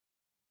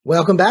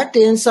Welcome back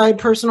to Inside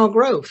Personal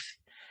Growth.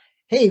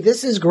 Hey,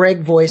 this is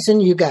Greg Voisin.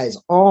 You guys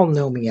all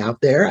know me out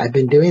there. I've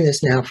been doing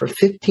this now for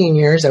 15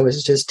 years. I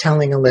was just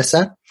telling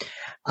Alyssa.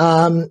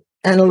 And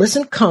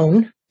Alyssa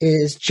Cohn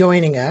is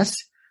joining us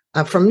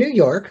from New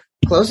York,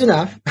 close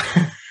enough.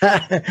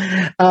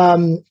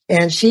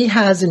 And she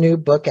has a new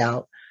book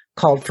out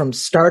called From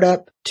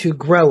Startup to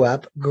Grow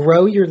Up,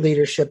 Grow Your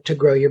Leadership to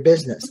Grow Your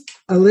Business.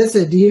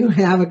 Alyssa, do you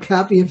have a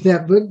copy of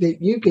that book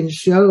that you can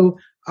show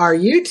our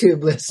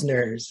YouTube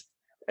listeners?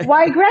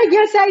 Why, Greg?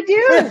 Yes, I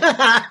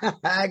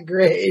do.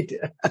 Great.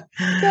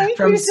 Thank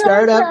From you so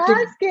startup much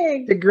for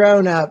asking. to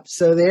grown up.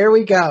 So there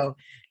we go.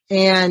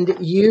 And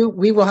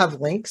we will have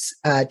links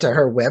to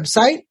her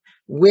website,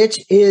 which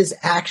is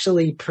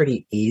actually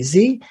pretty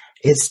easy.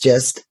 It's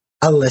just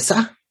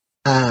Alyssa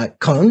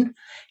Cohn.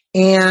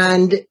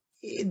 And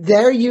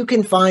there you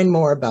can find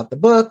more about the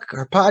book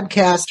or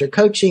podcast or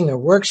coaching or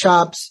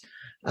workshops,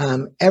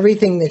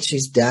 everything that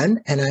she's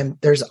done. And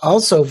there's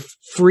also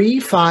free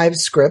 5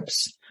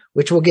 scripts,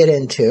 which we'll get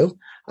into,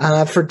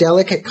 for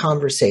delicate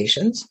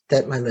conversations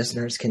that my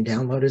listeners can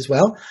download as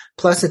well.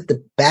 Plus, at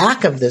the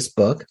back of this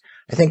book,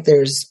 I think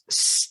there's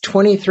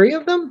 23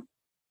 of them?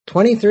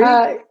 23?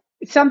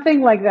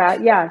 Something like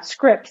that. Yeah.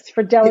 Scripts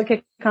for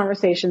delicate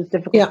conversations,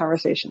 difficult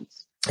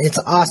conversations. It's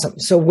awesome.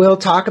 So we'll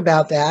talk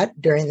about that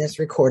during this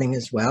recording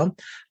as well.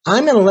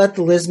 I'm going to let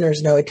the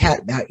listeners know a tad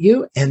about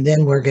you, and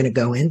then we're going to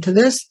go into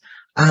this.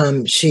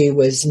 She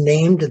was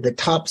named the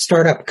top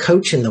startup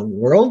coach in the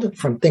world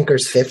from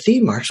Thinkers 50,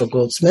 Marshall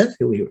Goldsmith,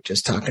 who we were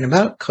just talking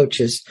about,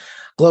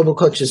 Global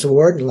Coaches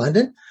Award in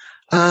London.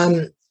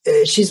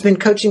 She's been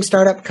coaching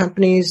startup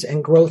companies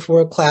and growth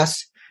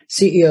world-class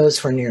CEOs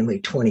for nearly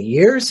 20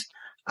 years.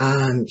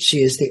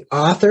 She is the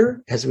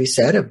author, as we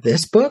said, of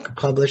this book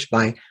published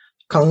by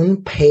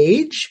Cohn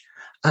Page,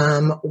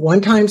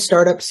 one-time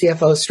startup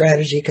CFO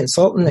strategy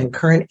consultant and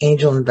current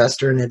angel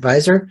investor and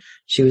advisor.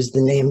 She was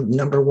the named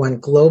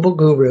 #1 global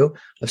guru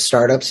of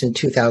startups in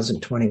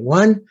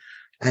 2021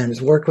 and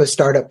has worked with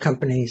startup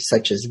companies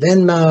such as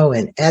Venmo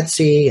and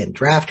Etsy and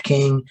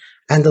DraftKings,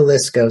 and the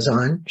list goes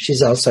on.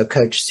 She's also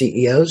coached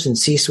CEOs and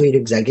C-suite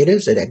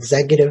executives at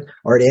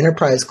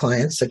enterprise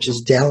clients such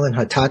as Dell and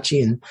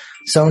Hitachi and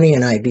Sony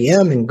and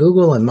IBM and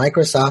Google and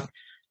Microsoft.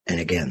 And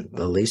again,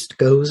 the list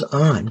goes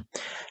on.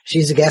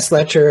 She's a guest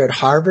lecturer at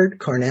Harvard,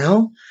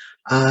 Cornell,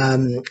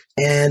 and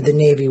the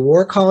Navy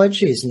War College.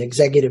 She's an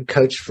executive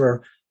coach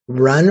for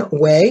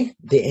Runway,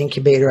 the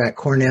incubator at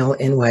Cornell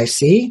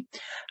NYC.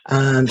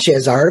 She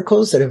has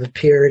articles that have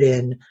appeared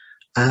in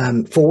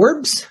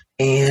Forbes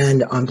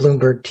and on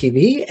Bloomberg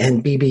TV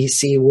and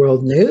BBC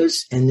World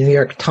News and New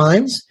York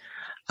Times.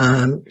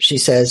 She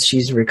says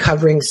she's a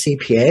recovering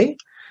CPA.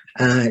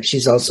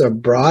 She's also a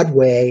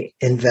Broadway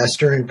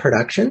investor in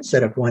productions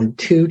that have won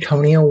 2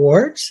 Tony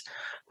Awards,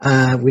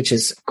 which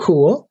is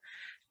cool.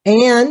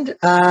 And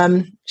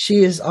she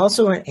is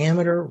also an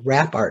amateur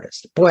rap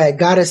artist. Boy, I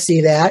got to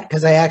see that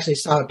because I actually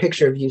saw a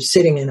picture of you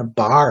sitting in a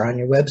bar on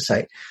your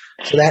website.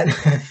 So that'd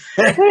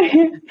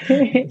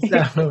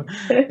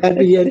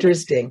be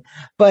interesting.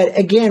 But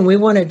again, we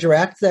want to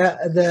direct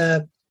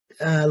the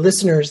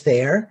listeners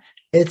there.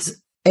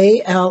 It's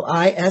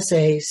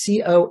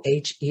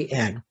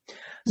ALISACOHEN.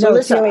 So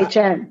no,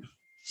 COHN.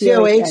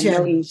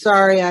 COHN.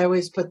 Sorry, I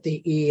always put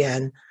the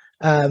EN.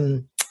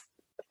 ALISACOHN.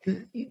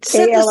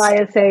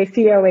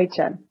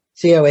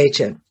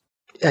 COHN.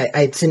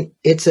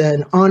 It's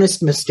an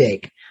honest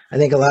mistake. I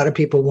think a lot of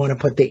people want to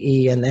put the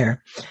E in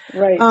there.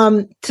 Right.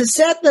 To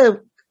set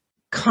the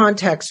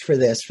context for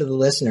this, for the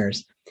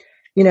listeners,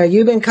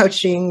 you've been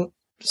coaching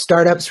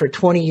startups for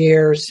 20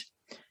 years.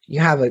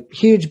 You have a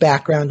huge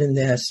background in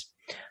this.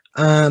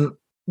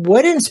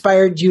 What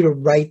inspired you to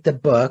write the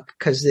book?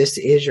 Because this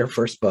is your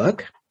first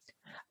book.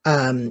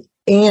 And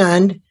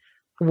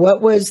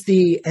what was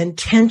the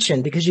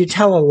intention? Because you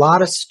tell a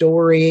lot of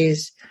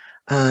stories.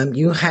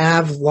 You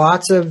have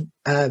lots of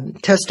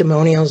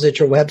testimonials at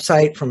your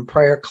website from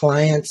prior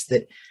clients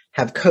that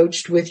have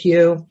coached with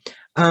you.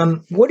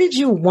 What did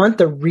you want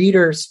the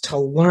readers to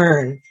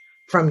learn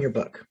from your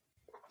book?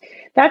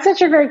 That's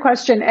such a great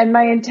question. And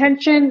my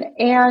intention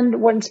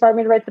and what inspired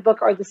me to write the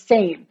book are the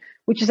same,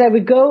 which is I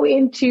would go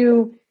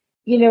into,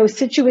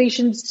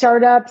 situations,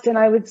 startups, and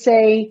I would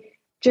say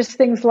just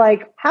things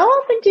like, how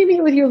often do you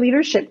meet with your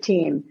leadership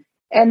team?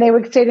 And they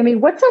would say to me,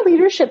 what's a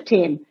leadership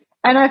team?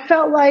 And I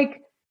felt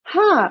like,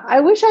 I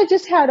wish I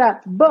just had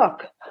a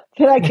book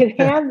that I could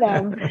hand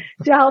them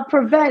to help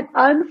prevent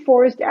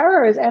unforced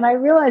errors. And I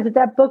realized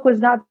that book was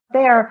not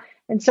there.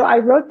 And so I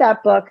wrote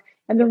that book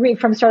and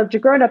From Startup to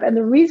Grown Up. And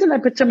the reason I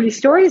put so many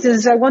stories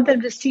is I want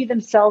them to see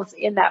themselves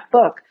in that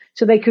book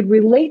so they could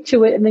relate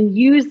to it and then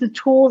use the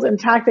tools and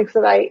tactics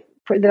that I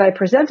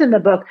present in the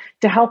book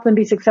to help them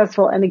be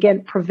successful and,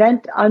 again,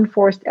 prevent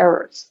unforced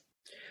errors.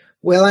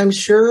 Well, I'm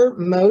sure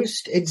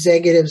most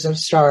executives of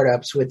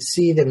startups would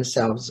see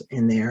themselves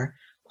in there.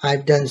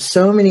 I've done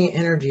so many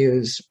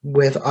interviews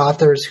with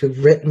authors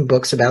who've written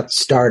books about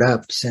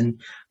startups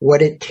and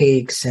what it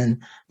takes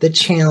and the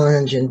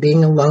challenge and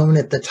being alone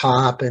at the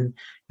top and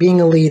being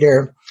a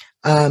leader.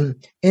 And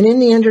in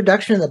the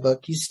introduction of the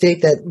book, you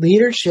state that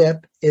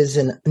leadership is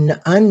an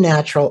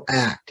unnatural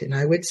act. And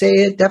I would say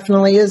it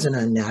definitely is an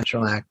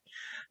unnatural act.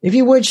 If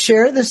you would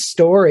share the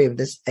story of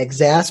this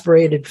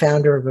exasperated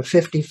founder of a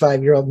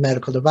 55-year-old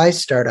medical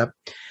device startup,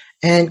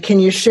 and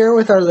can you share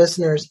with our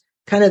listeners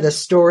kind of the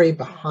story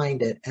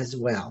behind it as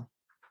well?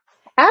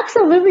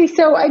 Absolutely.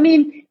 So, I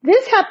mean,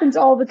 this happens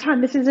all the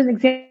time. This is an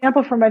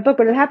example from my book,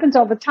 but it happens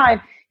all the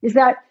time, is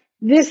that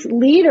this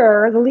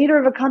leader, the leader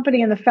of a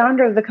company and the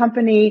founder of the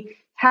company,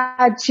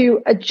 had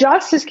to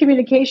adjust his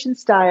communication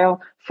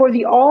style for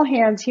the all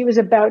hands he was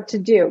about to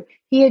do.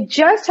 He had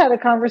just had a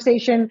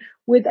conversation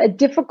with a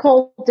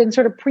difficult and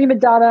sort of prima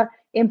donna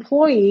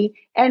employee,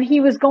 and he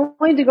was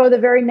going to go the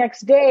very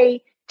next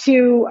day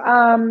to,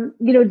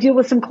 deal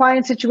with some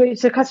client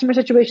situations, customer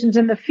situations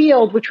in the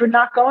field, which were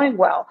not going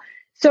well.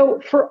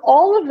 So for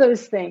all of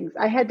those things,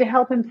 I had to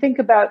help him think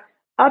about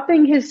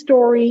upping his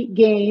story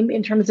game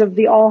in terms of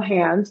the all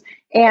hands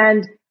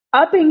and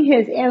upping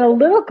his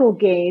analytical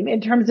game in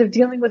terms of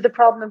dealing with the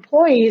problem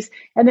employees,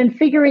 and then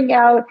figuring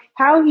out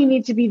how he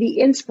needs to be the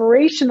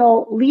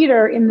inspirational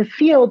leader in the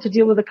field to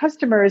deal with the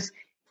customers,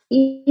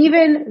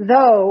 even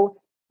though,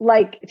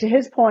 like to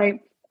his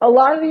point, a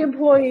lot of the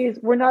employees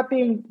were not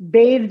being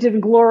bathed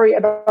in glory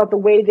about the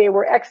way they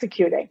were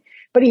executing.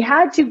 But he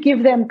had to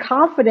give them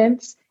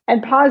confidence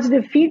and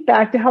positive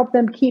feedback to help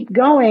them keep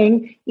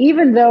going,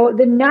 even though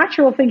the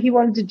natural thing he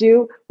wanted to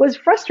do was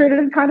frustrated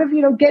and kind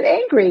of, get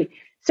angry.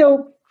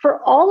 So for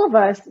all of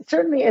us,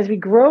 certainly as we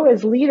grow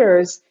as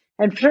leaders,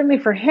 and certainly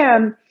for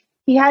him,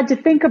 he had to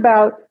think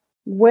about,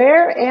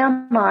 where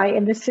am I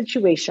in this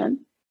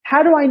situation?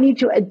 How do I need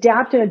to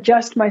adapt and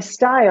adjust my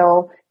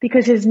style?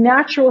 Because his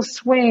natural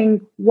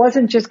swing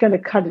wasn't just going to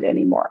cut it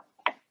anymore.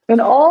 And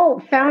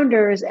all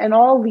founders and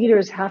all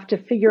leaders have to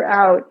figure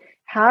out,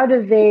 how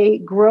do they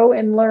grow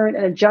and learn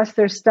and adjust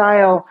their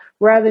style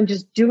rather than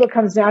just do what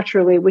comes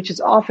naturally, which is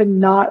often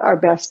not our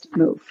best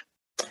move.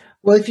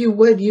 Well, if you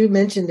would, you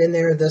mentioned in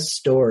there the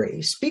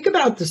story. Speak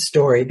about the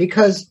story,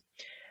 because,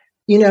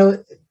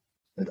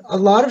 a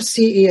lot of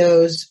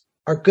CEOs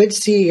are good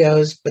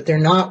CEOs, but they're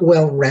not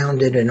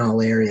well-rounded in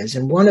all areas.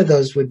 And one of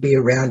those would be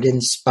around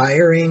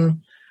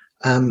inspiring,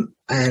 and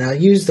I'll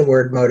use the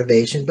word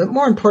motivation, but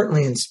more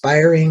importantly,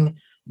 inspiring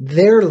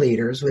their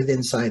leaders with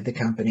inside the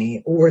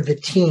company or the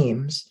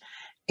teams.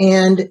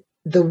 And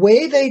the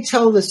way they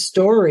tell the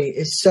story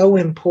is so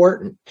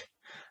important.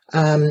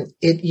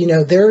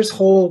 There's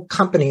whole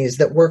companies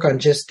that work on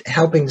just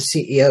helping the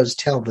CEOs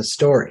tell the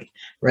story,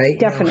 right?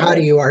 Definitely. How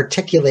do you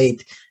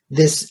articulate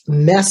this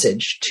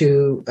message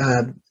to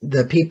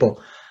the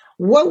people?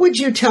 What would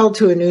you tell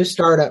to a new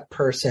startup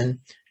person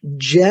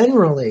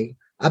generally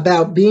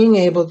about being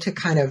able to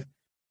kind of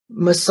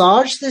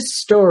massage this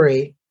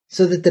story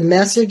so that the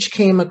message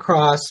came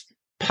across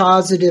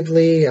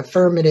positively,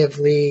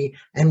 affirmatively,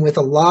 and with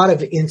a lot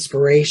of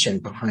inspiration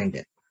behind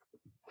it?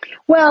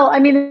 Well, I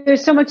mean,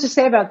 there's so much to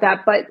say about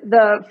that, but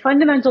the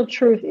fundamental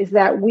truth is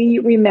that we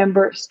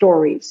remember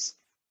stories.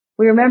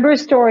 We remember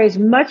stories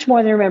much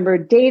more than remember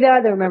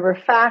data, than remember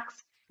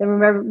facts, than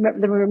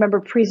remember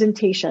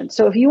presentation.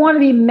 So if you want to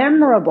be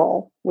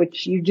memorable,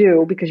 which you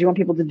do because you want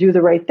people to do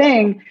the right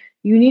thing,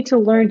 you need to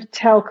learn to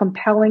tell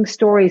compelling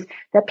stories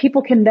that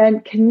people can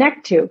then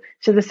connect to.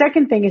 So the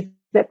second thing is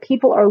that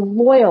people are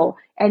loyal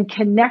and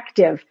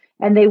connective,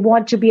 and they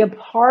want to be a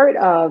part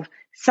of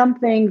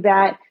something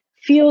that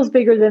feels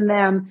bigger than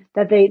them,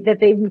 that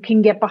they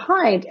can get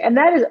behind. And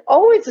that is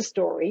always a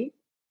story,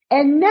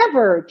 and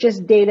never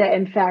just data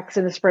and facts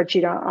in a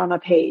spreadsheet on a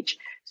page.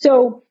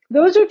 So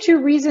those are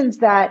two reasons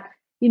that,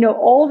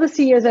 all the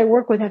CEOs I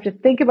work with have to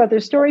think about their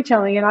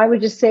storytelling. And I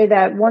would just say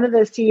that one of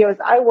the CEOs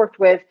I worked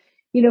with,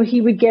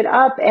 he would get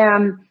up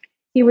and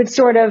he would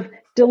sort of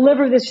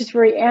deliver this just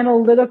very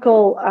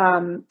analytical,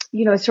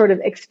 sort of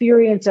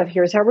experience of,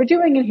 here's how we're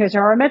doing and here's how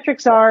our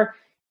metrics are.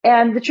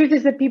 And the truth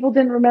is that people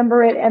didn't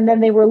remember it, and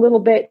then they were a little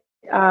bit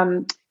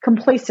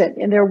complacent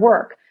in their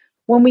work.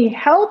 When we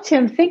helped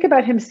him think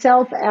about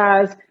himself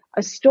as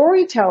a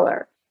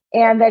storyteller,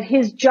 and that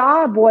his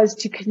job was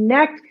to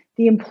connect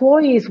the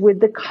employees with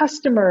the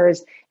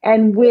customers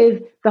and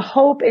with the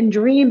hope and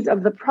dreams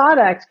of the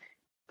product,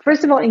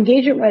 first of all,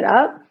 engagement went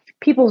up.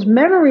 People's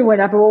memory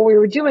went up of what we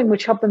were doing,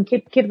 which helped them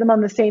keep them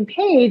on the same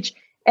page.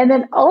 And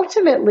then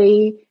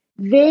ultimately,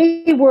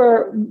 they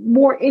were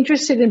more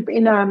interested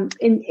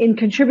in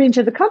contributing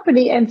to the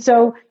company, and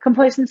so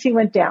complacency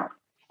went down.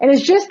 And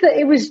it's just that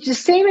it was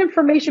just same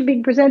information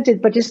being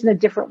presented, but just in a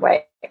different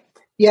way.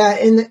 Yeah,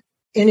 and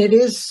it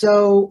is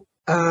so.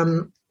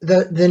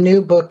 The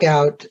new book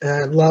out,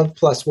 Love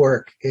Plus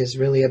Work, is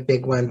really a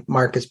big one.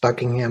 Marcus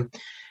Buckingham.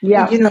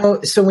 Yeah.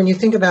 So when you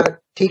think about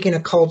taking a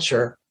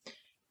culture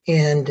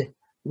and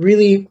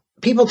really,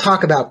 people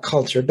talk about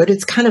culture, but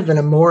it's kind of an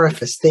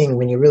amorphous thing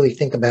when you really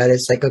think about it.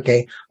 It's like,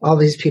 okay, all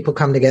these people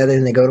come together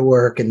and they go to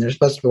work and they're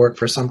supposed to work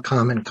for some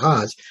common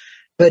cause.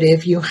 But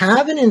if you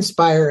have an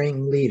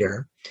inspiring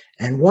leader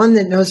and one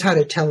that knows how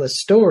to tell a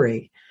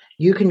story,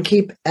 you can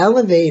keep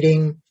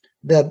elevating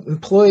the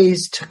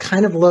employees to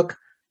kind of look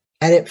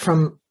at it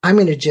from, I'm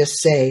going to just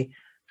say,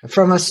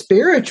 from a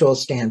spiritual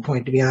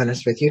standpoint, to be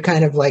honest with you,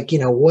 kind of like,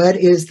 what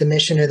is the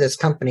mission of this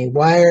company?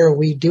 Why are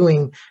we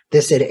doing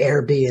this at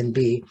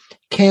Airbnb?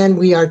 Can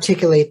we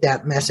articulate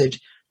that message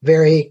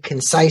very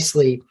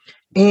concisely?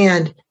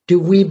 And do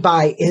we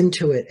buy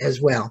into it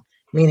as well?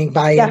 Meaning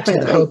buy into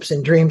the hopes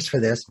and dreams for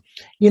this,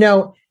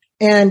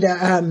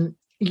 and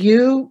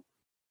you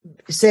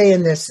say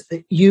in this,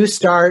 you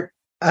start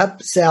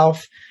up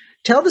self.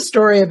 Tell the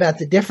story about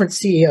the different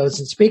CEOs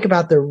and speak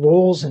about their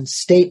roles and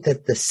state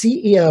that the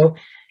CEO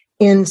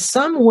in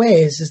some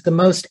ways is the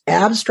most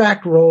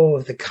abstract role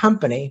of the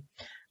company,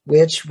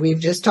 which we've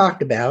just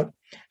talked about.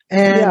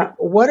 And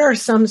what are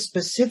some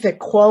specific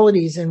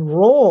qualities and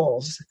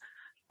roles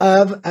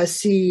of a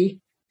CEO?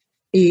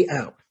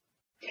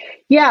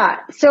 Yeah.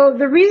 So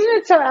the reason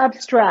it's so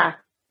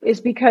abstract is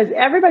because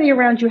everybody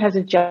around you has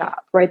a job,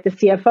 right? The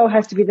CFO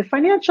has to be the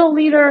financial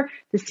leader.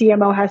 The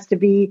CMO has to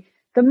be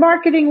the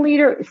marketing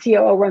leader. The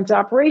COO runs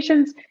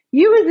operations.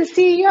 You as the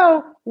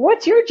CEO,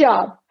 what's your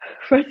job?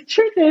 But the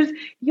truth is,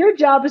 your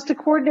job is to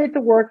coordinate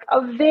the work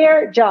of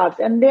their jobs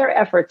and their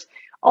efforts.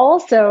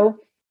 Also,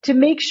 to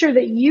make sure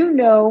that you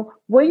know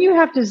when you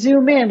have to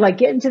zoom in, like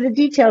get into the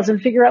details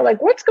and figure out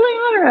like what's going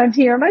on around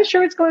here. Am I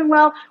sure it's going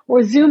well?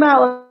 Or zoom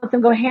out, let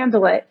them go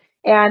handle it.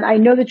 And I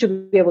know that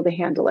you'll be able to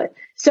handle it.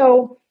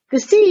 So the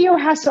CEO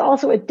has to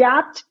also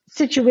adapt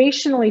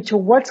situationally to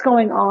what's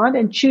going on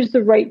and choose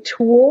the right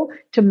tool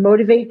to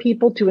motivate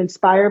people, to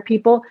inspire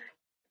people,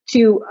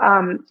 to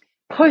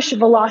push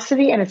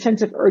velocity and a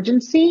sense of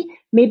urgency,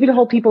 maybe to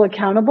hold people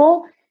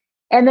accountable.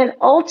 And then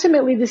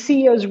ultimately, the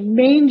CEO's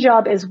main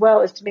job as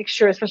well is to make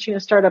sure, especially in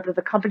a startup, that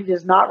the company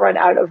does not run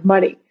out of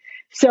money.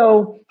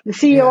 So the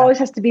CEO always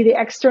has to be the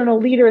external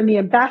leader and the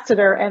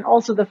ambassador and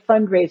also the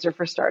fundraiser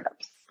for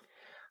startups.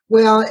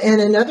 Well, and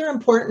another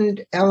important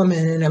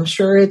element, and I'm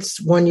sure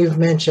it's one you've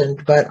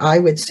mentioned, but I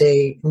would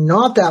say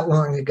not that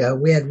long ago,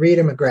 we had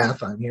Rita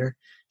McGrath on here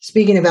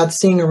speaking about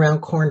seeing around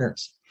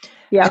corners.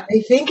 Yeah,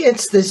 I think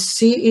it's the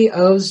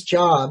CEO's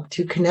job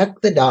to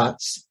connect the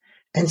dots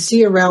and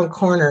see around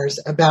corners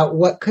about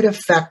what could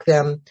affect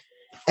them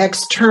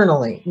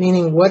externally,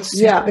 meaning what's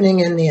happening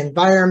in the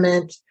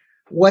environment,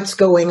 what's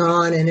going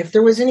on. And if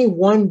there was any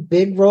one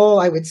big role,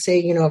 I would say,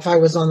 if I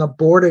was on the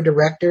board of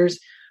directors,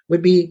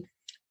 would be,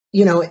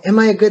 am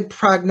I a good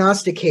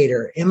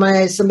prognosticator? Am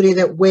I somebody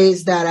that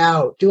weighs that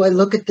out? Do I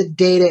look at the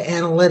data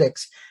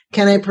analytics?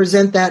 Can I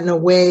present that in a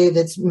way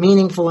that's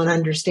meaningful and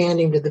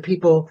understanding to the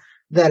people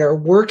that are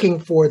working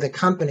for the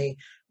company?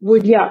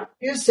 Would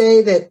you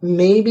say that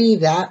maybe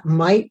that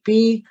might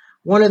be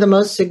one of the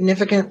most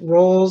significant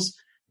roles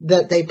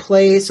that they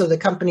play so the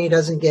company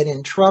doesn't get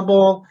in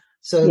trouble,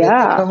 so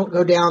that they don't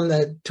go down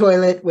the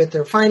toilet with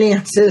their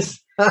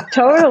finances?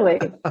 Totally.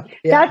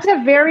 That's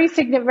a very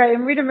significant,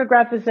 and Rita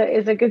McGrath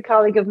is a good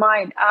colleague of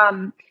mine.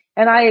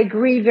 And I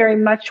agree very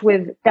much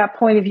with that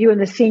point of view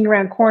and the seeing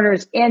around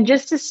corners. And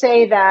just to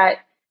say that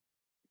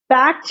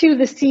back to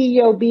the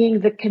CEO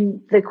being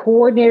the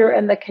coordinator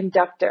and the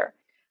conductor,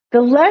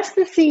 the less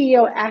the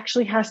CEO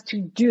actually has to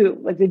do,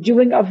 like the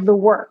doing of the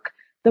work,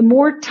 the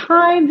more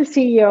time the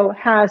CEO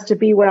has to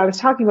be what I was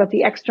talking about,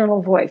 the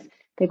external voice.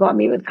 They go out and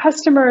meet with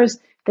customers.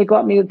 They go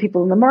out and meet with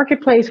people in the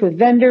marketplace, with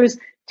vendors,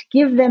 to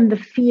give them the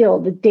feel,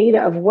 the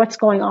data of what's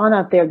going on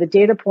out there, the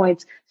data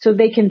points, so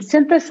they can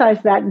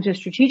synthesize that into a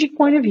strategic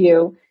point of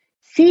view,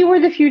 see where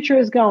the future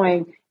is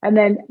going, and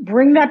then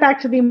bring that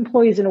back to the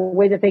employees in a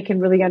way that they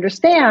can really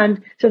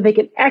understand so they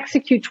can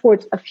execute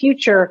towards a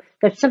future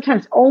that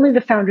sometimes only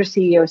the founder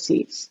CEO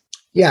sees.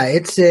 Yeah,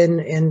 it's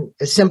in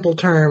simple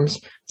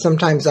terms.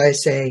 Sometimes I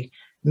say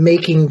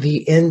making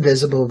the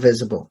invisible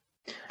visible.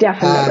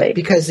 Definitely.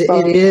 Because it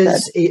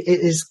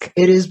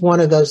is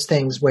one of those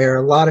things where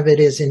a lot of it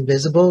is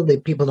invisible,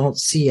 that people don't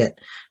see it.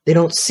 They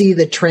don't see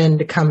the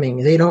trend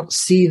coming. They don't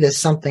see this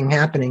something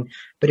happening.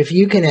 But if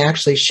you can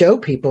actually show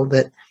people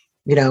that,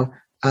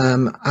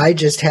 I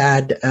just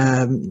had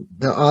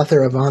the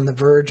author of On the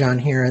Verge on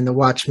here and The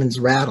Watchman's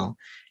Rattle.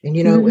 And,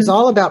 it was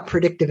all about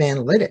predictive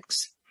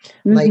analytics.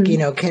 Like,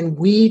 can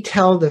we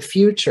tell the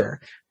future?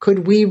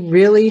 Could we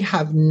really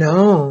have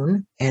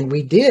known, and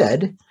we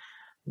did,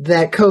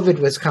 that COVID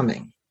was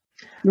coming?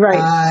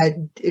 Right.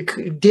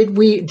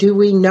 Do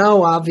we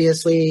know,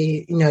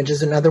 obviously,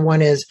 just another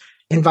one is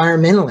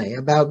environmentally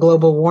about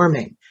global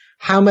warming.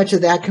 How much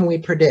of that can we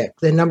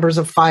predict? The numbers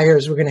of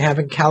fires we're going to have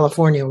in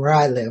California where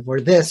I live, or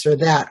this or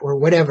that, or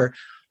whatever.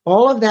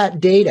 All of that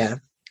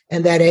data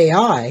and that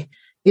AI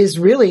is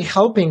really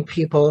helping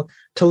people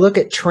to look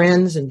at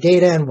trends and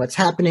data and what's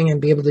happening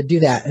and be able to do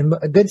that. And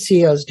good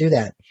CEOs do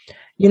that.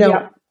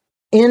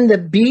 In the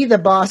Be the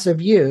Boss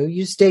of You,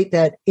 you state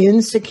that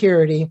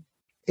insecurity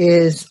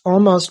is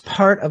almost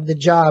part of the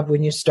job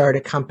when you start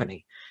a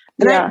company.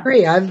 And I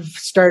agree. I've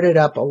started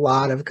up a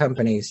lot of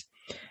companies,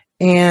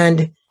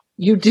 and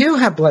you do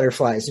have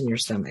butterflies in your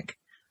stomach.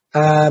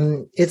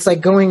 It's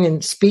like going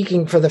and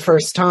speaking for the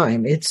first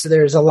time.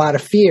 There's a lot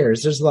of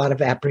fears. There's a lot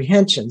of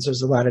apprehensions.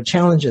 There's a lot of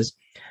challenges.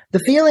 The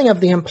feeling of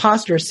the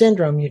imposter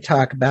syndrome you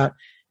talk about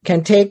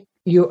can take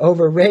you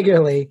over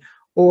regularly,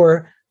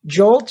 or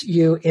jolt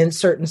you in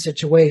certain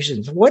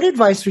situations. What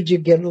advice would you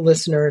give the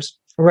listeners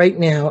right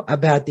now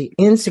about the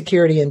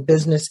insecurity in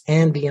business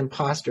and the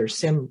imposter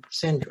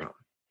syndrome?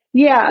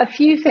 Yeah, a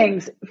few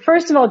things.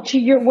 First of all,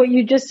 what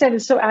you just said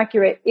is so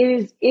accurate.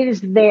 It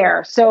is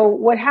there. So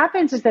what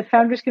happens is that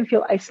founders can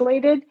feel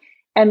isolated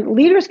and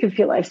leaders can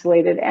feel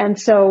isolated. And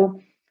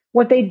so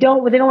what they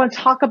don't want to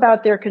talk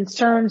about their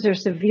concerns, their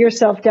severe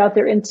self-doubt,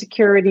 their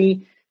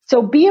insecurity.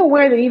 So be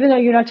aware that even though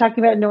you're not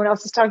talking about it, no one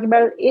else is talking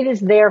about it, it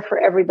is there for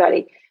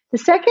everybody. The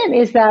second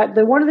is that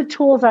one of the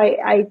tools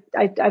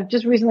I've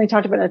just recently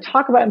talked about, and I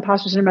talk about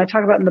imposter syndrome, I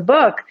talk about in the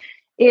book,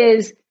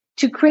 is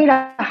to create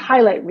a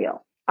highlight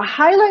reel. A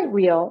highlight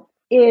reel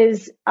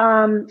is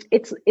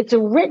it's a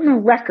written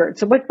record.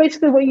 So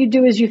basically what you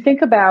do is you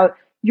think about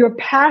your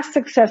past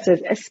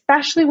successes,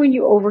 especially when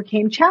you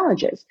overcame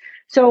challenges.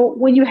 So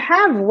when you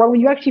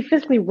actually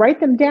physically write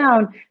them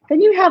down, then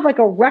you have like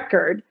a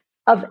record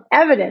of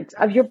evidence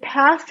of your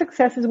past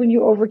successes when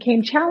you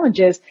overcame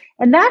challenges.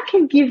 And that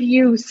can give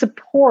you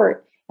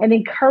support and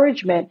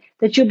encouragement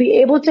that you'll be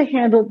able to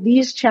handle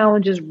these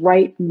challenges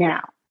right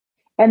now.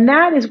 And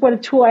that is what a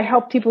tool I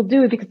help people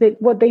do, because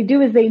what they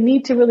do is they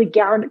need to really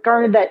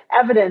garner that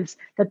evidence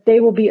that they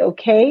will be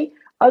okay.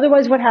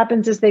 Otherwise, what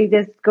happens is they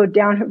just go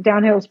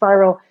downhill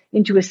spiral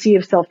into a sea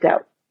of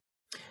self-doubt.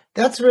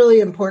 That's a really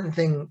important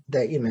thing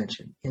that you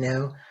mentioned.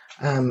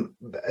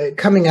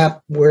 Coming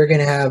up, we're going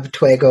to have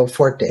Tuego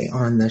Forte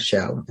on the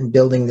show and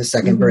building the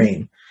second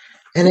brain.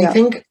 And I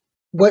think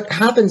what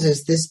happens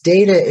is this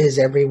data is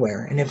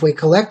everywhere. And if we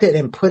collect it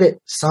and put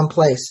it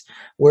someplace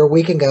where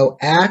we can go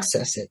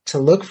access it to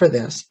look for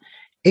this,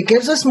 it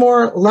gives us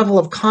more level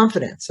of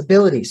confidence,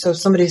 ability. So if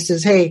somebody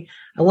says, hey,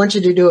 I want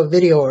you to do a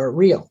video or a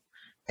reel,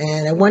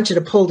 and I want you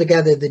to pull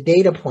together the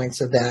data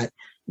points of that.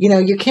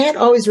 You can't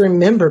always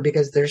remember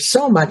because there's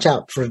so much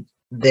out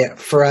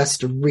for us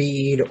to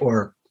read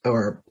or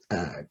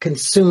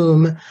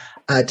consume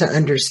to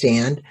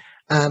understand.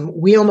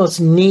 We almost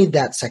need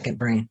that second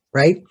brain,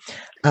 right?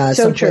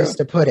 Someplace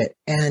to put it.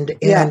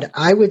 And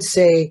I would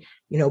say,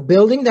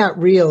 building that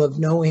reel of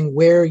knowing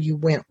where you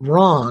went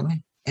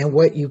wrong and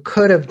what you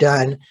could have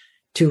done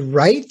to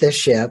right the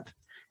ship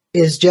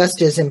is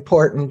just as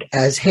important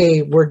as,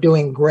 hey, we're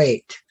doing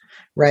great,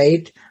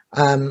 right?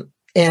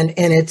 And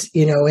it's,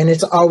 and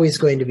it's always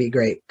going to be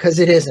great because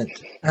it isn't.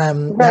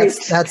 Right.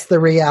 That's the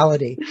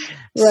reality.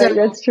 Right. So,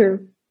 that's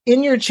true.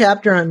 in your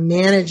chapter on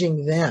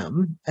managing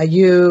them,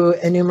 you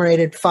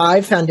enumerated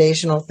 5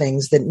 foundational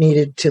things that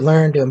needed to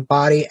learn to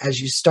embody as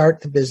you start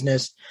the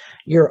business,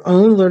 your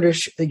own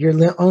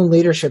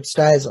leadership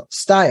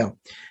style.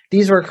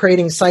 These were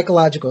creating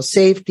psychological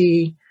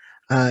safety,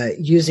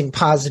 using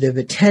positive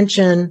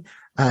attention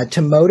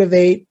to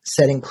motivate,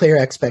 setting clear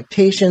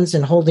expectations,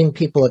 and holding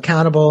people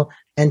accountable,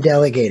 and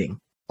delegating.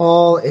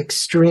 All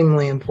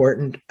extremely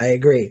important. I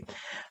agree.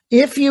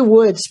 If you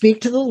would speak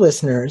to the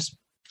listeners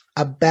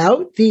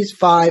about these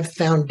 5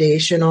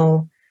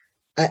 foundational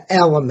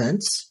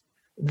elements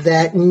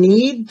that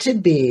need to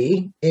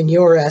be, in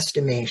your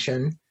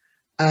estimation,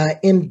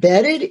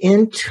 embedded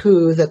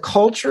into the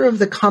culture of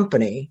the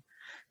company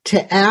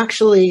to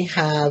actually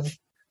have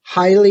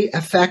highly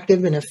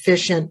effective and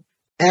efficient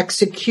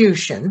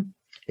execution.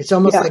 It's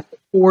almost like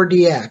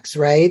 4DX,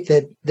 right?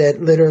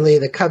 That literally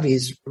the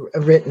Covey's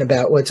written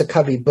about. Well, it's a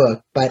Covey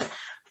book, but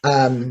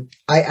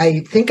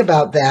I think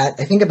about that.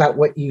 I think about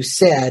what you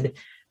said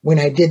when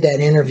I did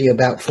that interview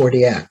about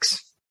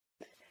 4DX.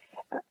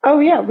 Oh,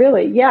 yeah,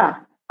 really? Yeah.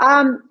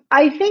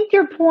 I think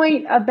your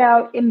point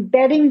about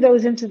embedding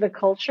those into the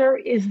culture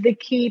is the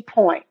key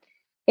point,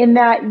 in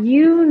that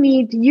you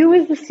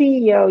as the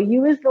CEO,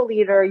 you as the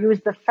leader, you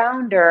as the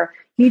founder,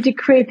 need to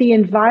create the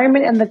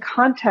environment and the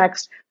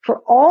context for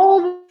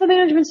all the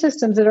management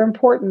systems that are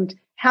important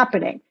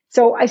happening.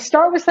 So I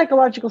start with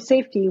psychological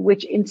safety,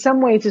 which in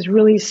some ways is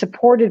really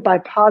supported by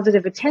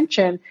positive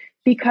attention,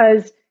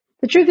 because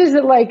the truth is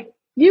that,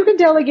 you can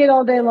delegate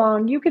all day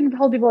long, you can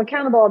hold people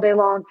accountable all day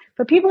long,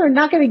 but people are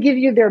not going to give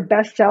you their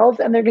best selves,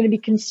 and they're going to be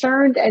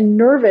concerned and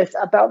nervous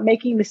about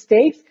making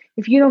mistakes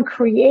if you don't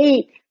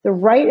create the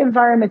right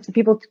environment so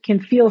people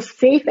can feel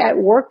safe at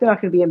work. They're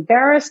not going to be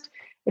embarrassed.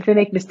 If they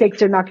make mistakes,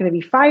 they're not going to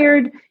be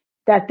fired,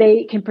 that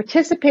they can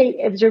participate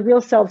as their real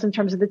selves in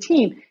terms of the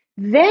team.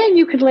 Then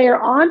you can layer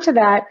onto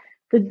that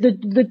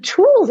the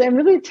tools and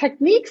really the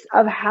techniques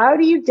of how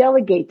do you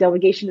delegate.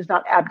 Delegation is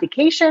not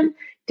abdication.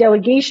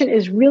 Delegation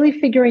is really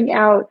figuring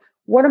out,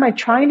 what am I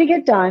trying to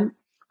get done?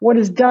 What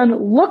does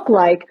done look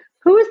like?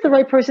 Who is the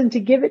right person to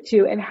give it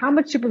to? And how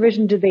much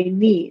supervision do they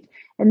need?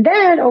 And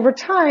then over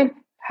time,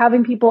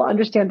 having people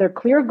understand their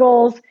clear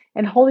goals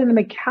and holding them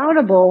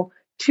accountable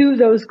to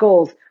those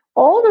goals.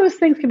 All those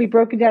things can be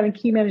broken down in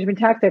key management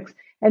tactics.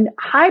 And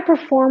high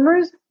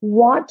performers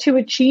want to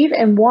achieve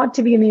and want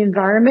to be in the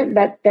environment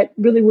that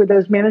really where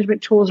those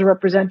management tools are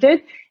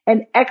represented.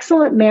 And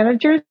excellent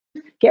managers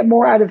get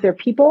more out of their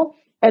people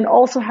and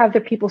also have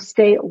their people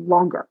stay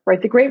longer,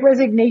 right? The Great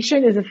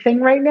Resignation is a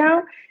thing right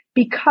now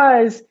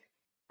because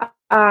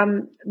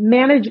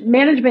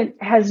management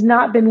has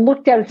not been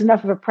looked at as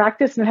enough of a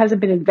practice and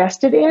hasn't been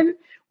invested in.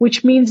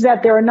 which means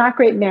that there are not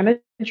great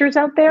managers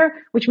out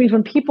there, which means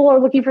when people are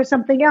looking for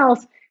something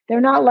else,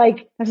 they're not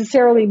like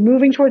necessarily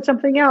moving towards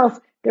something else.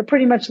 They're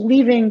pretty much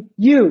leaving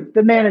you,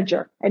 the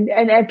manager.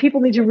 And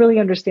people need to really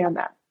understand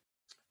that.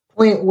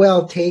 Point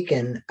well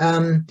taken.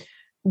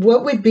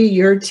 What would be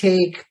your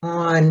take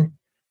on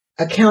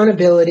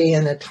accountability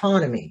and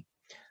autonomy?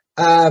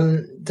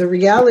 The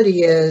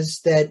reality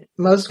is that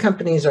most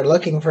companies are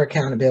looking for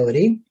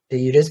accountability.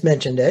 You just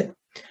mentioned it.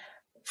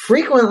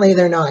 Frequently,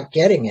 they're not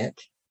getting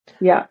it.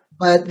 Yeah.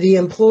 But the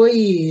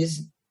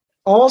employees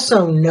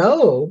also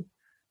know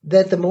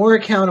that the more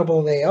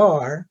accountable they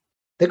are,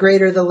 the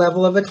greater the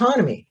level of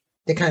autonomy.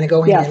 They kind of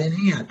go hand in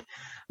hand.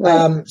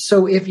 Right.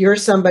 So if you're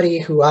somebody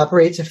who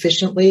operates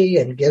efficiently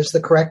and gives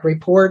the correct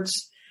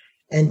reports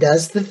and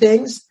does the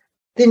things,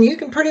 then you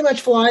can pretty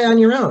much fly on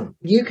your own.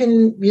 You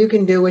can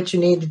do what you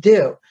need to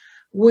do.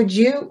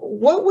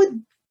 What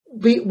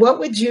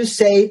would you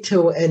say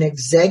to an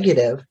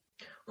executive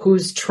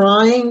who's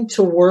trying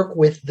to work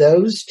with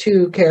those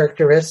two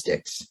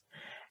characteristics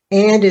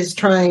and is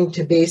trying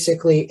to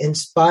basically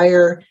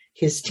inspire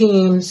his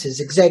teams,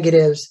 his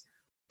executives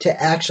to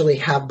actually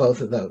have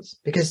both of those?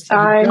 Because you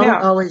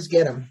don't always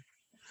get them.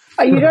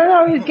 You don't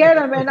always get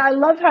them. And I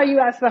love how you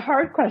ask the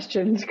hard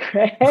questions,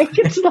 Greg.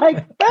 It's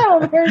like,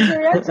 boom, here's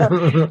your answer.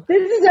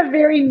 This is a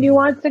very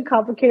nuanced and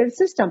complicated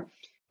system.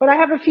 But I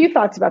have a few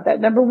thoughts about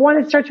that. Number one,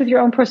 it starts with your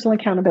own personal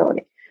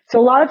accountability. So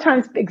a lot of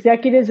times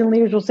executives and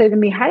leaders will say to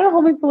me, how do you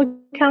hold people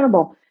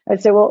accountable?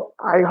 I'd say, well,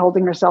 are you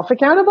holding yourself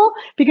accountable?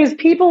 Because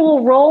people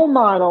will role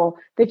model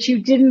that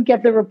you didn't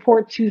get the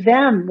report to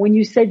them when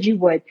you said you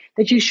would,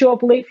 that you show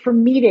up late for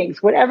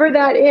meetings, whatever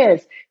that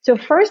is. So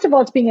first of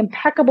all, it's being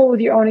impeccable with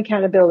your own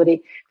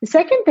accountability. The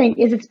second thing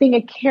is it's being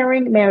a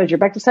caring manager.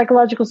 Back to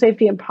psychological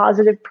safety and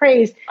positive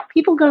praise.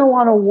 People are going to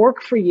want to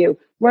work for you,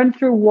 run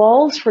through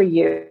walls for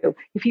you.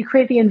 If you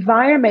create the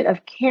environment of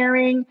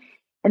caring,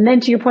 and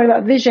then to your point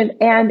about vision,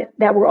 and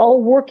that we're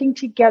all working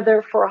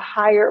together for a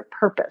higher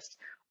purpose.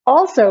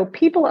 Also,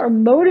 people are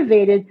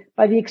motivated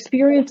by the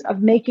experience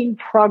of making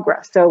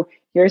progress. So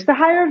here's the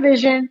higher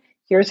vision.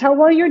 Here's how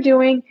well you're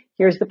doing.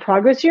 Here's the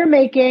progress you're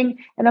making.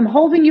 And I'm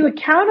holding you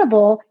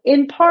accountable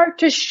in part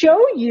to show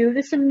you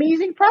this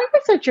amazing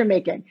progress that you're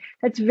making.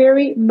 That's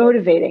very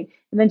motivating.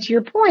 And then to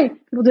your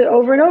point, people do it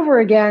over and over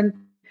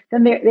again.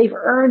 Then they've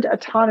earned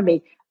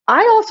autonomy.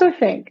 I also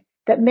think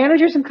that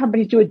managers and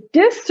companies do a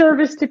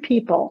disservice to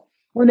people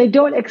when they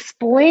don't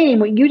explain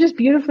what you just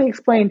beautifully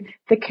explained,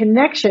 the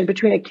connection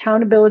between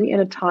accountability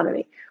and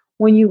autonomy.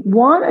 When you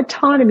want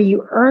autonomy,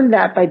 you earn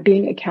that by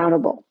being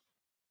accountable.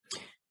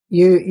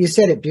 You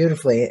said it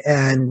beautifully.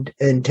 And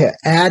to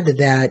add to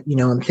that,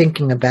 I'm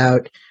thinking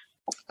about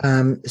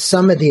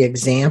some of the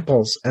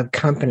examples of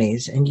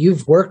companies, and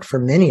you've worked for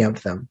many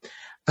of them.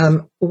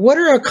 What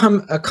are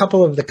a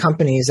couple of the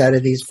companies out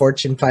of these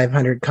Fortune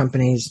 500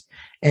 companies,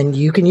 and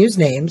you can use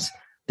names,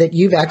 that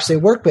you've actually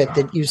worked with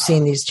that you've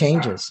seen these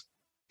changes?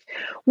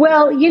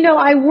 Well,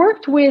 I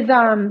worked with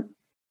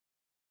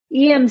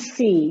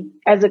EMC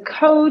as a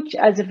coach,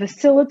 as a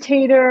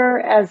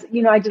facilitator,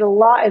 I did a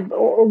lot of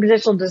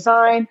organizational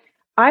design.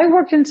 I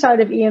worked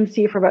inside of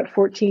EMC for about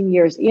 14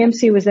 years.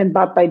 EMC was then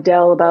bought by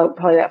Dell about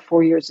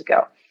 4 years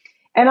ago.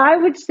 And I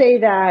would say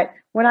that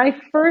when I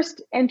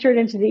first entered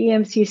into the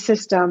EMC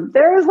system,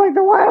 there was like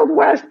the Wild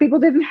West. People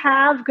didn't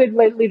have good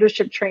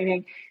leadership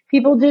training.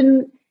 People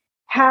didn't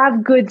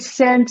have good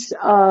sense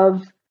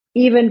of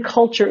even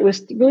culture. It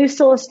was really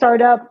still a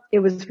startup. It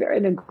was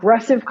an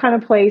aggressive kind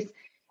of place.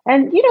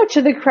 And,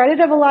 to the credit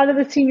of a lot of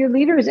the senior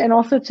leaders and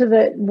also to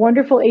the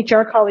wonderful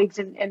HR colleagues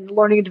and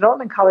learning and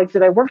development colleagues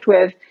that I worked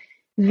with,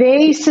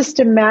 they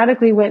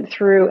systematically went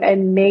through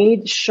and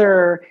made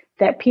sure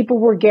that people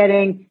were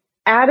getting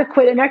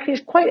adequate and actually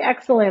quite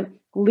excellent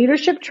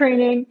leadership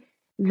training,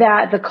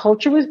 that the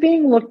culture was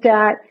being looked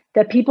at,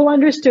 that people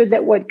understood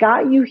that what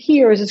got you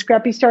here as a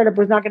scrappy startup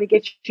was not going to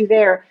get you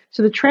there.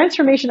 So the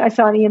transformation I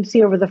saw in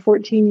EMC over the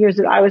 14 years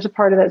that I was a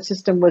part of that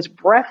system was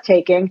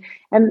breathtaking.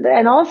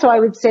 And also I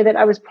would say that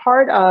I was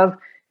part of,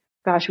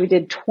 we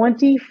did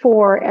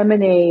 24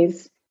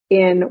 M&As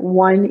in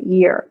 1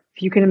 year.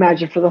 If you can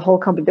imagine, for the whole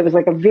company. That was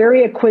like a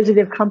very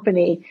acquisitive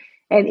company.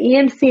 And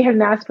EMC had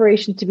an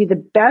aspiration to be the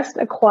best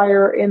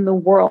acquirer in the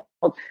world.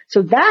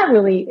 So that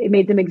really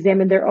made them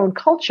examine their own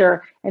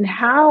culture and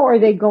how are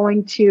they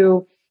going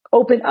to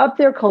open up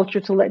their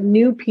culture to let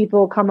new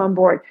people come on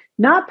board.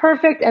 Not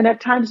perfect and at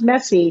times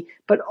messy,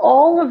 but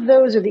all of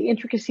those are the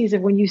intricacies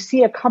of when you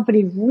see a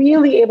company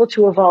really able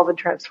to evolve and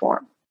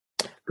transform.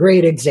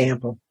 Great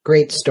example,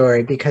 great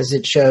story, because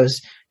it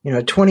shows,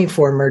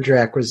 24 merger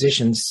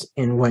acquisitions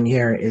in 1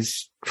 year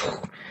is,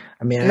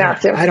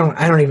 massive. I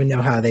don't even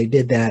know how they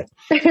did that.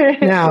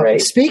 Now,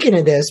 right. Speaking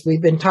of this,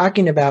 we've been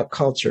talking about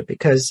culture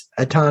because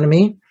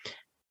autonomy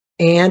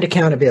and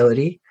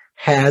accountability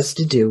has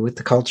to do with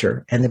the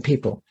culture and the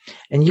people.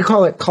 And you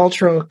call it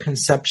cultural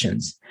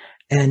conceptions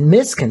and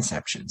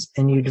misconceptions.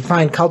 And you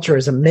define culture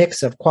as a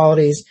mix of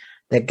qualities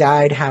that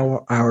guide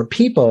how our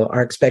people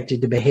are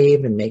expected to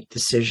behave and make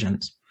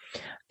decisions.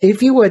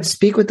 If you would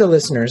speak with the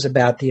listeners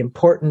about the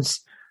importance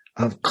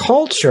of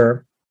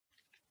culture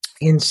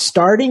in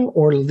starting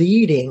or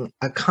leading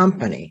a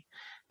company,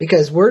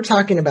 because we're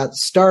talking about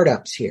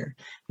startups here.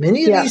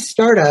 Many of these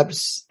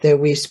startups that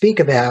we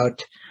speak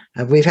about,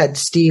 we've had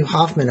Steve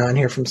Hoffman on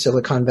here from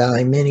Silicon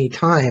Valley many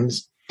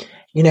times.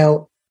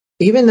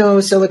 Even though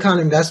Silicon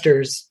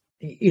investors,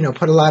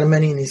 put a lot of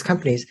money in these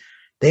companies,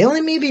 they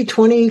only maybe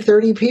 20,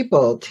 30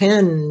 people,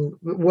 10,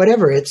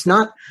 whatever. It's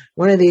not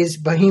one of these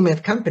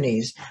behemoth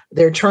companies.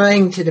 They're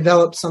trying to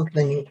develop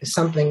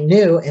something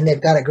new, and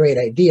they've got a great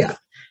idea.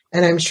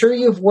 And I'm sure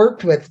you've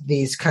worked with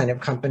these kind of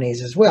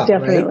companies as well.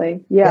 Definitely.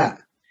 Right? Yeah.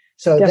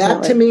 So Definitely.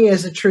 that to me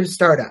is a true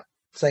startup.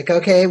 It's like,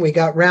 okay, we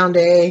got round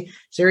A,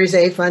 Series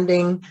A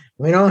funding.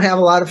 We don't have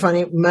a lot of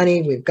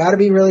money. We've got to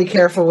be really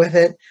careful with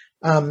it.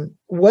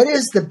 What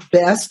is the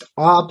best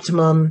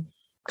optimum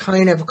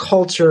kind of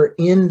culture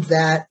in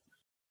that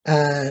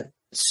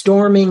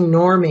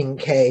norming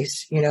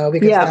case,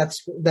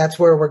 because that's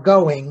where we're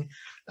going,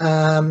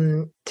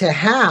 to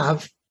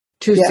have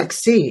to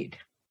succeed.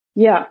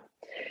 Yeah.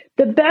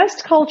 The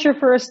best culture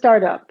for a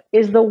startup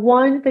is the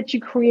one that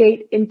you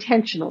create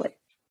intentionally.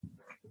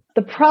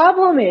 The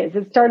problem is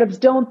that startups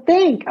don't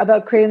think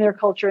about creating their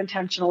culture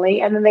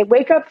intentionally, and then they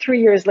wake up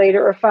 3 years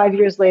later or 5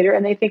 years later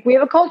and they think we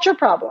have a culture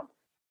problem.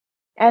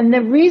 And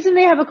the reason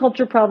they have a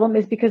culture problem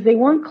is because they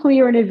weren't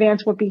clear in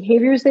advance what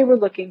behaviors they were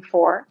looking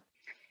for.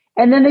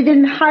 And then they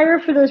didn't hire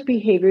for those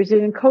behaviors. They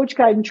didn't coach,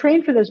 guide, and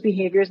train for those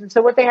behaviors. And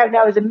so what they have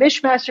now is a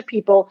mishmash of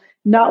people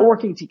not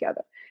working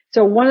together.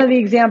 So one of the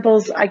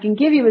examples I can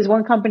give you is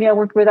one company I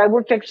worked with. I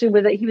worked actually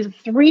with he was a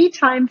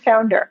 3-time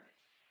founder.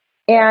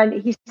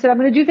 And he said, I'm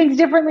going to do things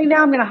differently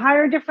now. I'm going to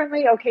hire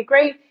differently. Okay,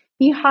 great.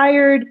 He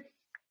hired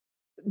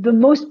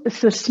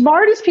the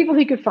smartest people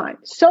he could find.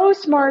 So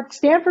smart,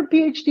 Stanford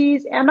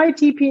PhDs,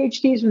 MIT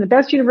PhDs from the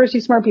best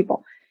universities, smart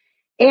people.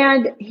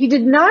 And he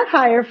did not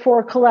hire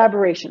for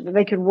collaboration, that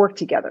they could work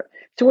together.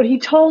 So what he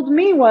told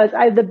me was,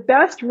 I have the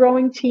best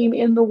rowing team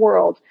in the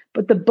world,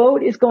 but the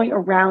boat is going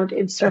around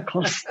in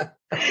circles.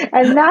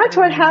 And that's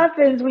what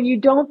happens when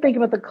you don't think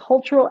about the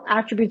cultural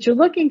attributes you're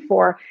looking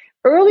for.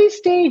 Early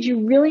stage,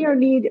 you really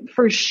need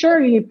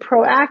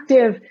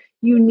proactive,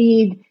 you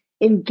need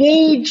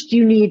engaged,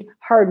 you need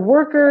hard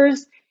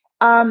workers.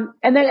 And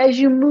then as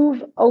you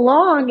move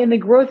along in the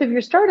growth of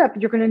your startup,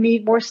 you're going to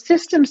need more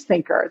systems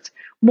thinkers,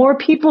 more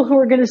people who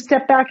are going to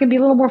step back and be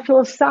a little more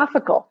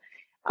philosophical.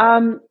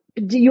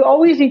 You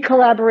always need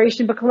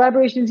collaboration, but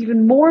collaboration is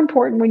even more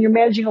important when you're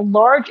managing a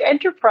large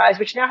enterprise,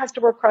 which now has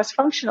to work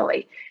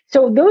cross-functionally.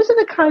 So those are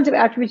the kinds of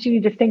attributes you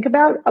need to think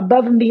about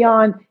above and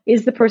beyond,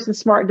 is the person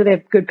smart? Do they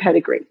have good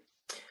pedigree?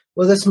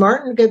 Well, the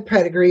smart and good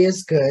pedigree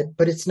is good,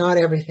 but it's not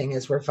everything,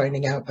 as we're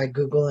finding out by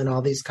Google and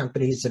all these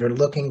companies that are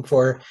looking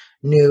for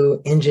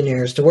new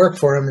engineers to work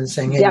for them and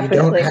saying, hey,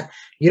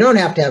 you don't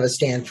have to have a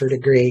Stanford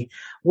degree.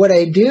 What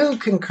I do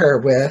concur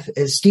with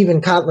is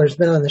Stephen Kotler's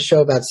been on the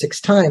show about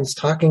 6 times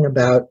talking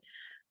about,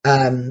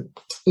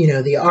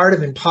 The Art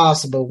of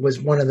Impossible was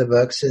one of the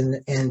books.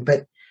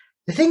 But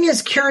the thing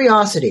is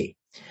curiosity.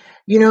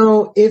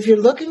 If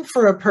you're looking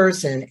for a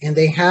person and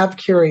they have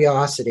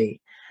curiosity,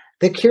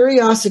 the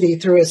curiosity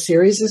through a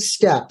series of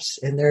steps,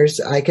 and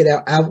I could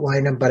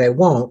outline them, but I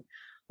won't,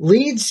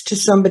 leads to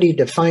somebody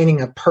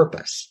defining a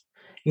purpose.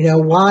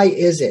 Why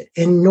is it?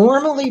 And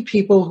normally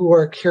people who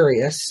are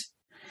curious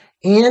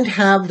and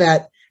have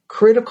that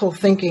critical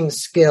thinking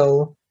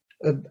skill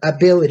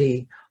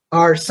ability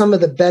are some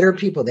of the better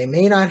people. They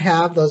may not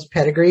have those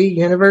pedigree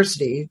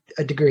university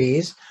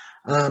degrees,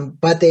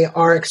 but they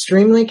are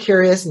extremely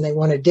curious and they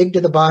want to dig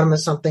to the bottom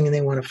of something and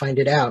they want to find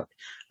it out.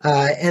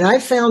 And I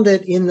found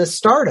that in the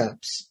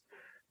startups,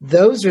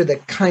 those are the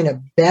kind of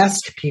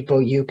best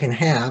people you can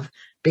have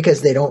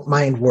because they don't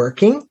mind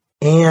working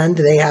and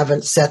they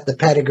haven't set the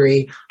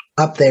pedigree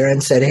up there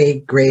and said, hey,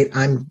 great,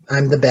 I'm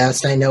the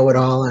best. I know it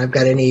all. And I've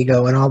got an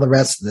ego and all the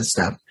rest of the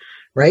stuff.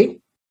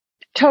 Right?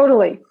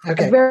 Totally.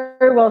 Okay.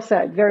 Very well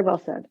said. Very well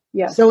said.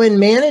 Yeah. So in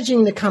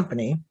managing the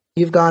company,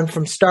 you've gone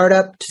from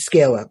startup to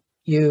scale up.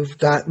 You've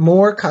got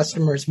more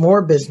customers,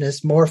 more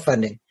business, more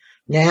funding.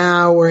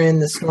 Now we're in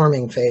the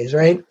storming phase,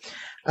 right?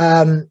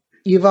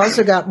 You've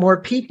also got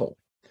more people.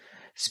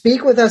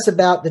 Speak with us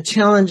about the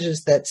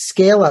challenges that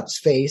scale-ups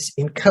face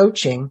in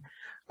coaching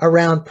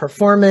around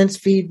performance,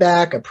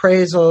 feedback,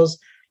 appraisals,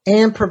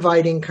 and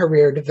providing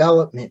career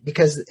development.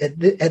 Because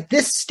at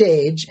this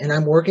stage, and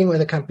I'm working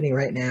with a company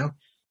right now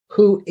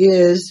who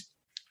is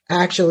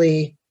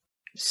actually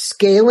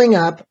scaling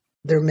up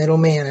their middle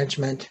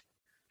management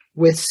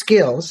with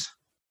skills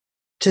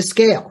to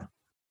scale.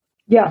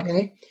 Yeah.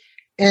 Okay.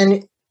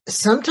 And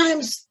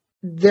sometimes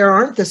there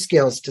aren't the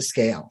skills to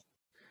scale.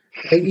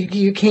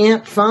 You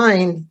can't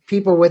find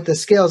people with the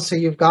skills, so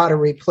you've got to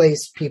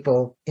replace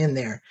people in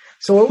there.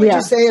 So what would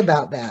you say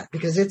about that?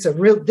 Because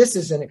this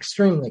is an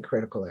extremely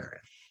critical area.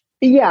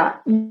 Yeah.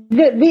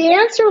 The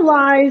answer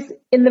lies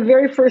in the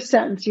very first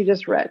sentence you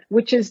just read,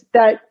 which is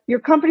that your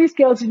company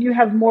scales and you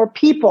have more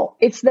people.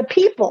 It's the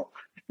people.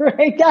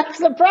 right? That's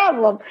the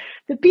problem.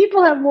 The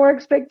people have more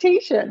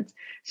expectations.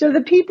 So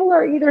the people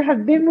are either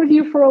have been with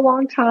you for a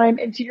long time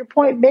and, to your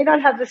point, may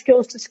not have the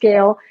skills to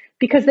scale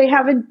because they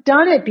haven't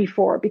done it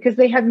before, because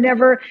they have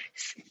never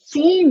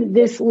seen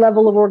this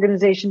level of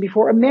organization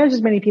before or managed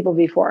as many people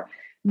before.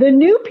 The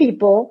new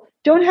people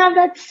don't have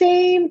that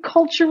same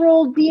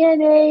cultural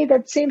DNA,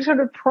 that same sort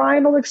of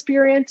primal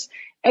experience,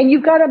 and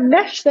you've got to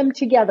mesh them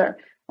together.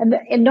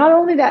 And not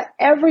only that,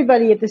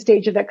 everybody at the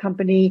stage of that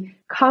company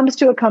comes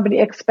to a company,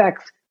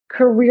 expects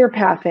career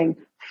pathing,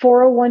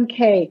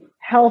 401k,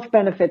 health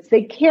benefits.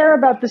 They care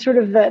about the sort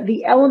of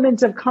the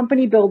elements of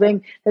company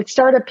building that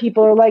startup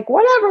people are like,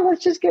 whatever,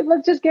 let's just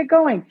get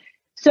going.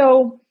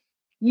 So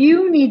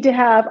you need to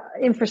have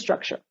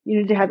infrastructure. You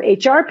need to have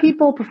HR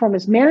people,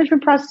 performance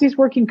management processes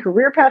working,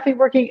 career pathing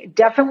working,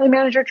 definitely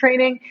manager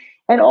training,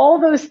 and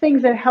all those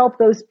things that help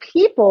those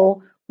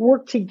people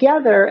work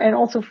together and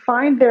also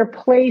find their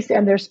place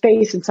and their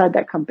space inside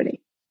that company.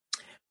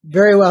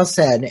 Very well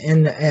said.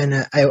 And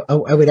I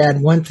would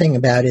add one thing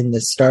about in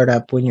the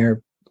startup when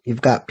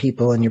you've got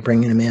people and you're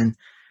bringing them in.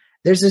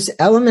 There's this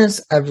element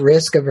of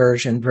risk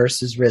aversion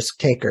versus risk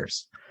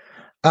takers.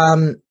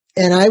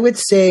 And I would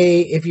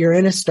say if you're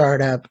in a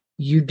startup,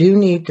 you do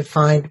need to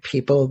find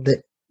people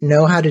that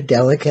know how to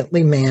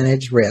delicately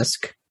manage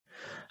risk,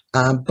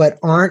 but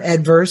aren't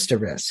adverse to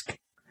risk.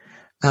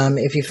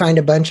 If you find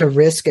a bunch of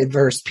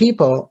risk-adverse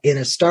people in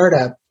a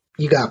startup,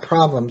 you got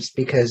problems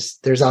because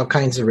there's all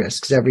kinds of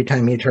risks every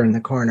time you turn the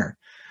corner.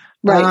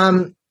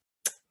 Right.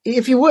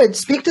 If you would,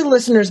 speak to the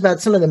listeners about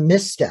some of the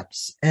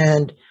missteps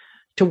and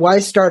to why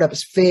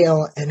startups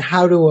fail and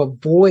how to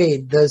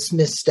avoid those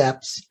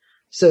missteps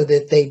so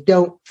that they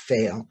don't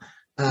fail.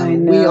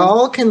 We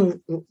all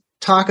can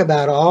talk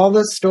about all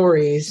the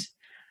stories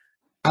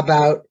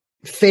about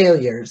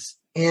failures.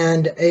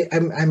 And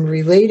I'm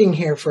relating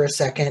here for a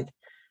second.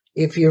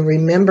 If you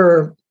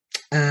remember,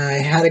 I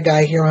had a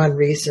guy here on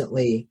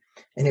recently,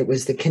 and it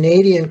was the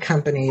Canadian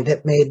company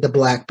that made the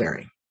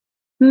BlackBerry.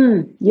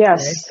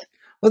 Yes. Right?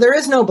 Well, there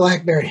is no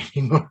BlackBerry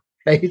anymore,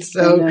 right?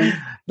 So,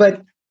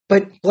 but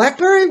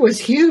BlackBerry was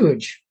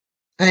huge.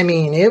 I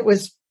mean, it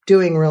was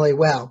doing really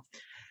well.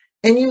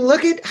 And you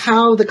look at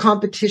how the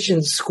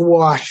competition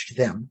squashed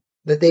them,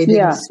 that they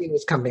didn't see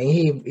his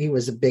company. He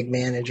was a big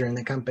manager in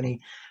the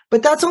company.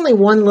 But that's only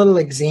one little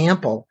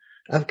example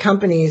of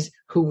companies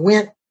who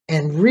went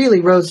and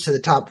really rose to the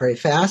top very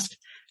fast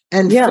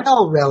and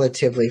fell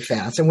relatively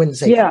fast. I wouldn't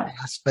say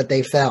fast, but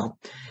they fell.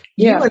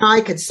 You and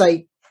I could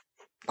cite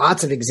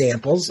lots of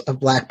examples of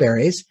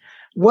BlackBerries.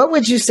 What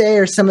would you say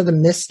are some of the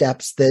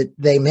missteps that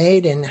they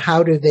made, and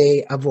how do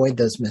they avoid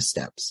those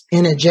missteps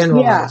in a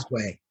generalized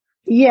way?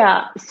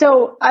 Yeah.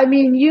 So, I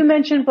mean, you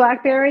mentioned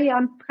BlackBerry.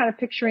 I'm kind of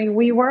picturing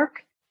WeWork.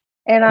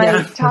 And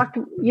I talked,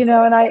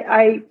 and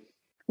I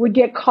would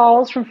get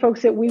calls from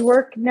folks at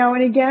WeWork now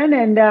and again.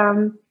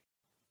 And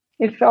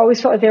it always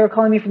felt like they were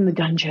calling me from the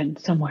dungeon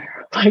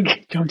somewhere.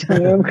 Like, don't tell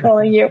me I'm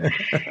calling you.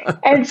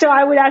 And so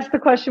I would ask the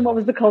question, what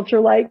was the culture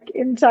like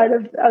inside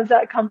of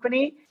that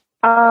company?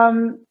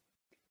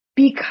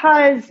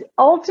 Because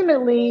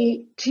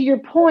ultimately, to your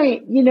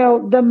point,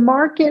 the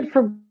market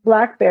for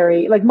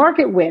BlackBerry, like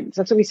market wins.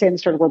 That's what we say in the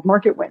startup world,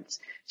 market wins.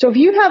 So if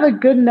you have a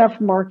good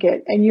enough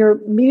market and you're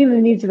meeting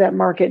the needs of that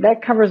market,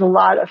 that covers a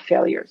lot of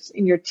failures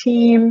in your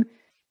team,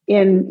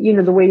 in,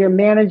 the way you're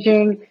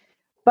managing.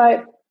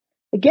 But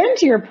again,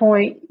 to your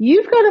point,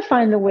 you've got to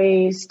find the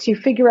ways to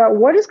figure out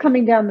what is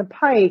coming down the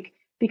pike,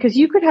 because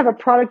you could have a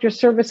product or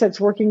service that's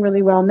working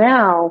really well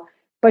now,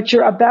 but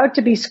you're about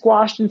to be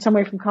squashed in some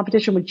way from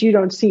competition, which you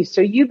don't see.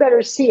 So you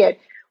better see it,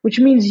 which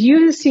means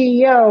you, the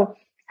CEO,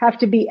 have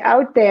to be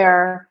out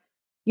there,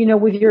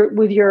 with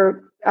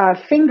your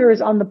fingers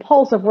on the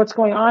pulse of what's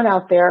going on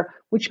out there,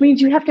 which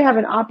means you have to have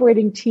an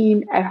operating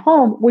team at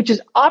home, which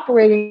is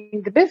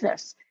operating the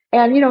business.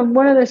 And,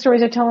 one of the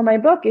stories I tell in my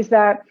book is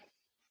that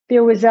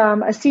there was a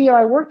CEO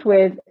I worked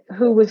with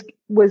who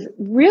was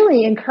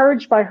really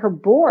encouraged by her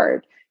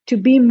board to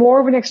be more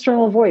of an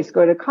external voice,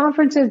 go to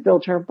conferences,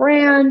 build her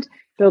brand,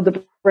 build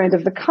the brand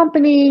of the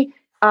company,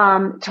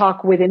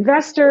 talk with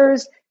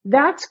investors.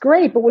 That's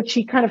great. But what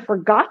she kind of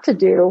forgot to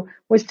do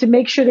was to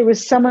make sure there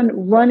was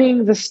someone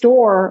running the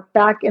store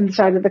back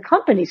inside of the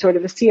company, sort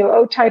of a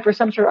COO type or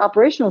some sort of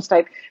operational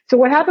type. So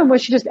what happened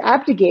was she just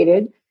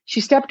abdicated. She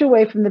stepped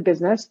away from the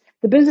business.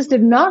 The business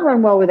did not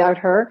run well without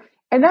her.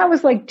 And that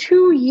was like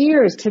 2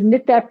 years to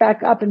knit that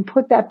back up and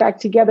put that back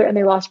together. And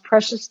they lost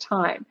precious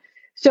time.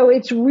 So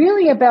it's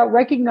really about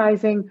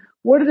recognizing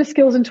what are the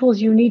skills and tools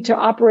you need to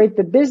operate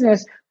the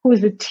business, who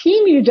is the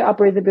team you need to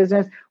operate the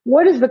business,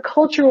 what is the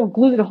cultural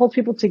glue that holds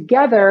people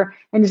together,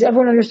 and does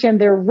everyone understand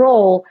their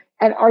role,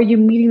 and are you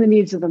meeting the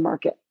needs of the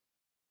market?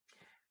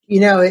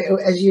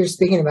 As you're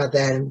speaking about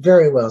that, and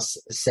very well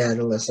said,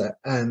 Alyssa,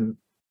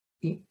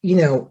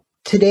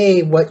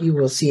 today what you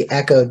will see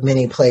echoed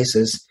many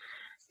places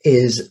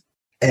is,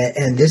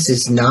 and this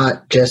is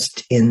not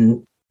just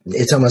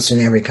it's almost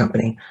in every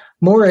company,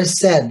 more is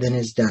said than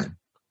is done.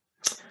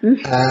 In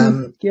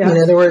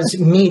other words,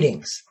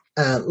 meetings,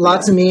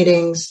 lots of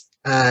meetings,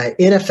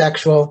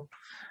 ineffectual.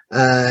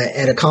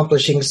 at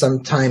accomplishing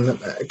some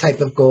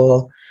type of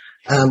goal.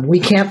 We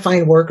can't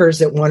find workers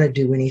that want to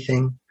do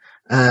anything.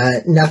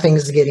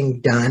 Nothing's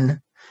getting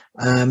done.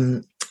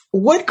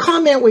 What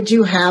comment would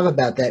you have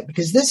about that?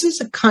 Because this is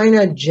a kind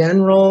of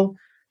general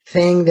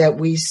thing that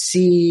we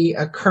see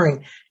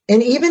occurring.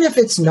 And even if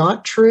it's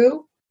not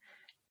true,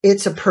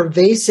 it's a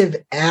pervasive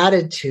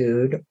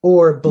attitude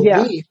or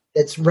belief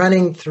that's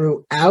running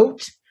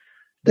throughout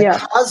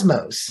the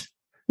cosmos,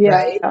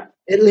 right?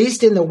 At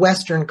least in the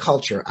Western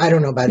culture. I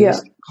don't know about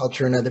Eastern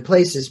culture in other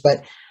places,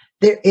 but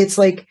it's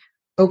like,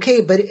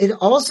 okay, but it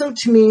also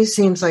to me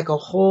seems like a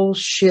whole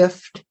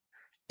shift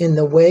in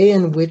the way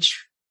in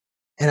which,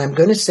 and I'm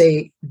going to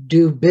say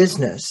do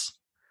business,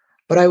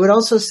 but I would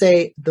also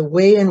say the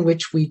way in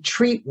which we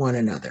treat one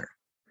another.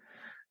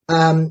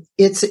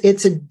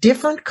 It's a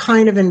different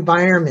kind of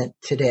environment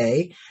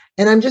today.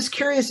 And I'm just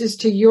curious as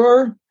to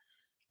your,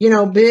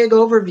 big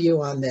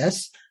overview on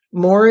this.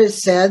 More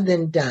is said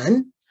than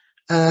done.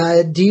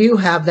 Do you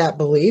have that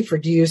belief, or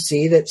do you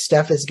see that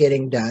stuff is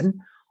getting done?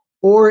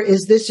 Or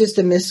is this just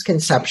a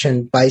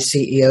misconception by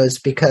CEOs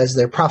because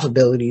their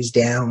profitability is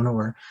down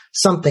or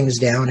something's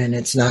down and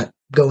it's not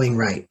going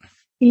right?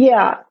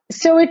 Yeah.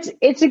 So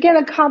it's again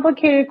a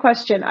complicated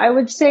question. I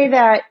would say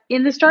that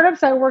in the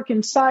startups I work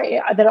in,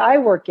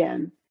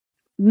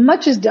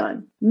 much is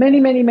done. Many,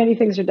 many, many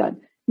things are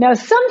done. Now,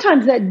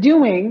 sometimes that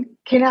doing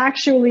can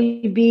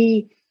actually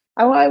be,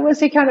 I want to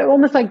say kind of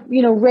almost like,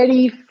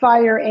 ready,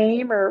 fire,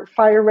 aim, or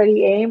fire,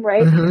 ready, aim,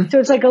 right? Mm-hmm. So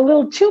it's like a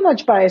little too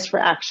much bias for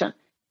action.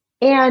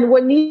 And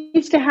what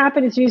needs to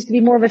happen is there needs to be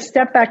more of a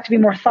step back to be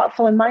more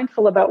thoughtful and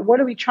mindful about what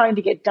are we trying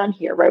to get done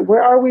here, right?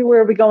 Where are we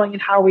going,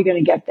 and how are we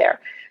going to get there?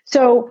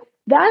 So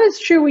that is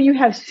true when you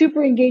have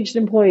super engaged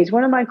employees.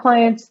 One of my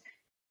clients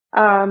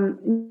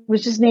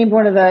was just named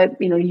one of the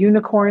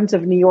unicorns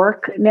of New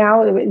York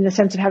now, in the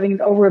sense of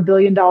having over $1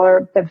 billion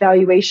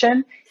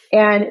valuation.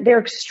 And they're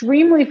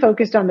extremely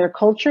focused on their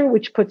culture,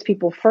 which puts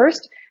people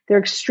first. They're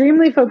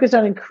extremely focused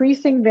on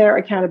increasing their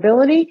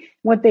accountability.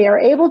 What they are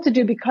able to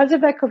do because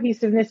of that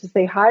cohesiveness is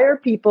they hire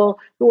people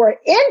who are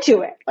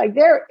into it, like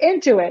they're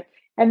into it.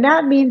 And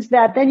that means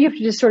that then you have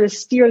to just sort of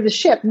steer the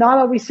ship. Not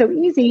always so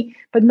easy,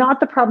 but not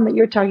the problem that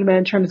you're talking about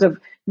in terms of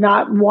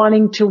not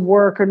wanting to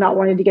work or not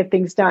wanting to get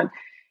things done.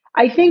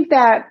 I think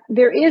that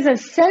there is a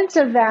sense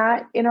of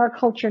that in our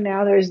culture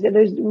now. There's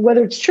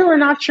whether it's true or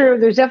not true,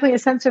 there's definitely a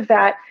sense of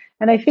that.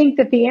 And I think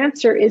that the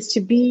answer is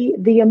to be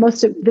the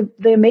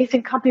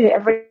amazing company that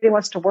everybody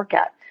wants to work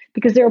at,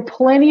 because there are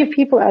plenty of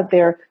people out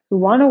there who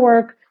want to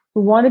work,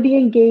 who want to be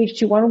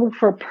engaged, who want to work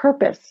for a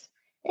purpose.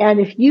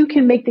 And if you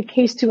can make the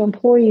case to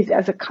employees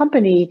as a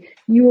company,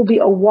 you will be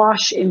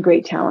awash in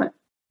great talent.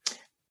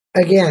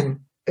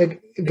 Again, a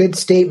good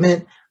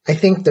statement. I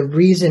think the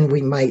reason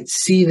we might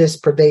see this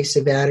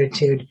pervasive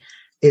attitude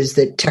is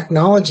that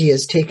technology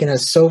has taken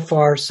us so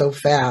far, so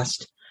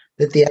fast,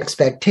 that the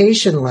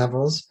expectation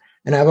levels,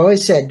 and I've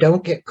always said,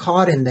 don't get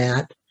caught in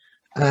that.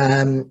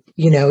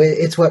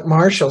 It's what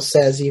Marshall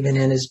says even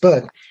in his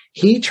book.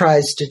 He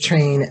tries to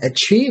train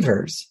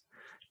achievers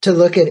to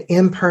look at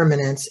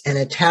impermanence and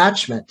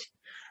attachment,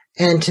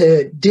 and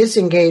to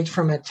disengage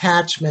from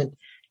attachment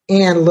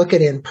and look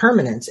at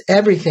impermanence.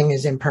 Everything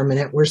is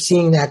impermanent. We're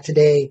seeing that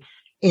today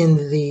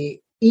in the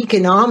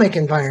economic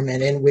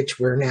environment in which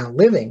we're now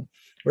living,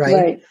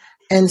 right?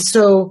 And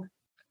so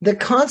the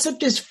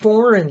concept is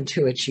foreign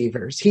to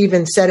achievers. He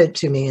even said it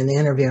to me in the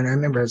interview, and I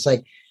remember it's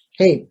like,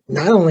 hey,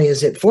 not only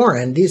is it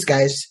foreign, these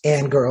guys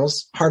and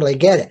girls hardly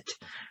get it,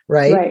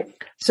 right?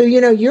 So,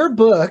 your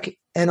book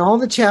and all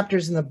the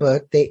chapters in the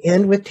book, they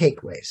end with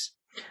takeaways.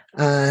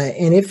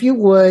 And if you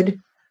would,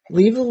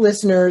 leave the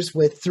listeners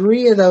with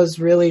 3 of those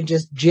really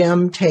just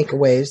gem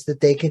takeaways that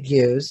they could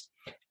use.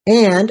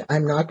 And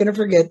I'm not going to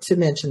forget to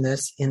mention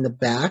this in the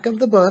back of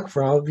the book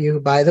for all of you who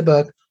buy the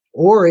book,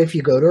 or if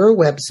you go to our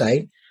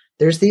website,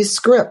 there's these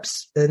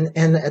scripts. And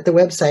at the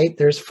website,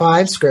 there's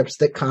 5 scripts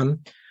that come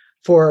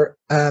for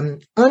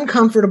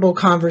uncomfortable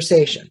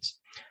conversations.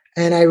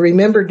 And I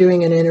remember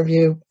doing an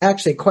interview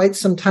actually quite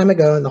some time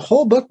ago, and the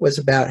whole book was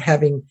about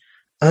having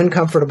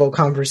uncomfortable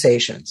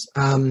conversations.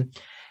 And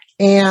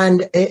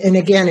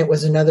again, it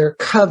was another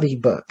Covey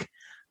book.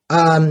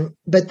 But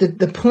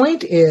the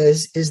point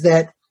is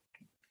that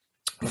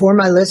for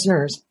my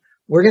listeners,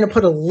 we're going to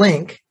put a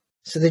link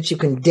so that you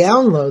can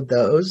download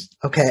those.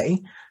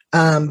 Okay.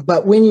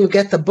 But when you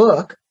get the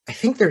book, I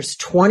think there's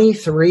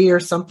 23 or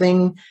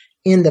something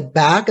in the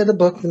back of the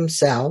book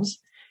themselves.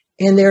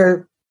 And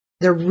they're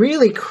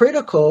really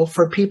critical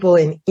for people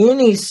in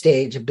any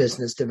stage of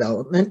business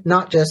development,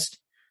 not just,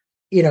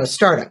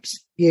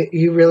 startups.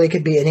 You really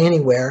could be in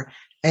anywhere.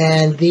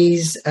 And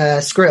these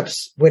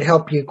scripts would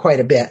help you quite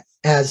a bit,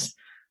 as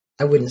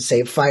I wouldn't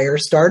say fire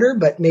starter,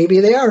 but maybe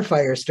they are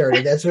fire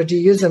starter. That's what you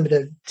use them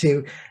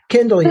to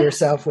kindle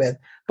yourself with.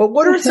 But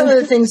what are some of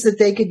the things that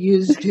they could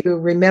use to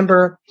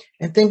remember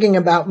and thinking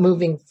about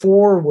moving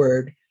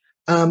forward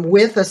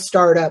with a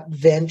startup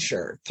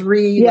venture?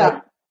 3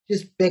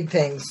 just big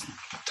things,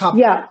 top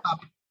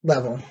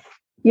level.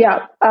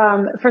 Yeah.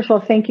 First of all,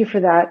 thank you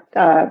for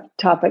that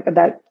topic,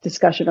 that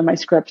discussion of my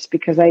scripts,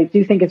 because I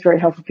do think it's very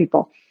helpful for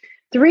people.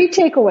 3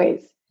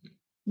 takeaways.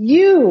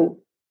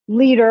 You,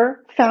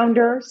 leader,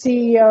 founder,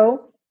 CEO,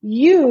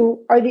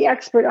 you are the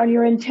expert on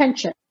your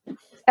intention.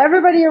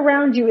 Everybody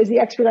around you is the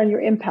expert on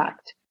your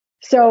impact.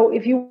 So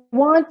if you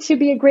want to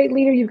be a great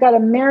leader, you've got to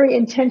marry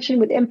intention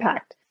with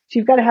impact. So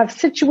you've got to have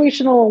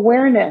situational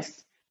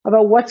awareness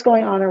about what's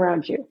going on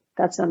around you.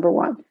 That's number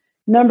 1.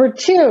 Number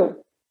 2,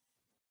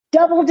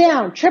 double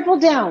down, triple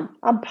down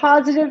on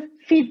positive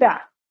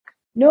feedback.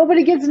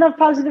 Nobody gets enough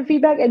positive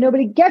feedback, and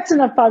nobody gets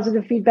enough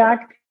positive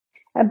feedback.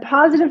 And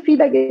positive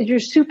feedback is your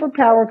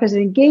superpower because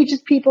it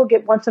engages people,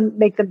 wants to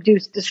make them do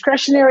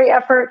discretionary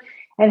effort,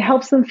 and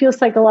helps them feel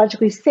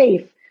psychologically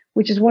safe,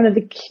 which is one of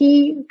the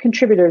key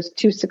contributors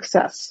to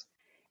success.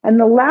 And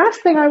the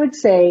last thing I would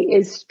say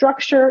is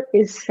structure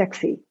is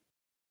sexy.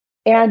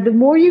 And the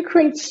more you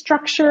create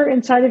structure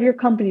inside of your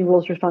company,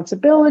 roles,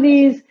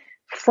 responsibilities,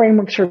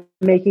 frameworks for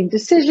making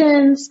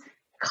decisions,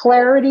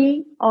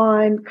 clarity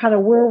on kind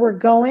of where we're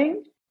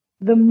going,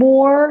 the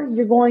more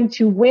you're going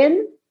to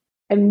win,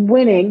 and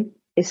winning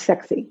is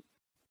sexy.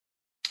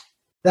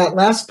 That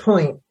last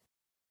point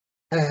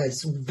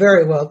is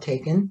very well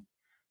taken,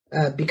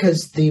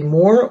 because the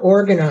more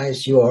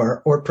organized you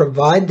are, or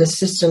provide the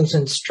systems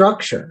and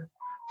structure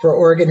for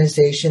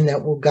organization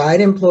that will guide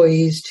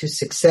employees to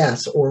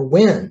success or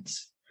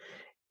wins,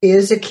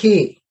 is a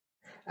key.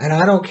 And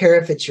I don't care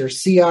if it's your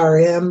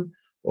CRM,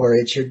 or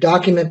it's your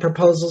document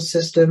proposal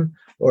system,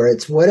 or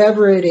it's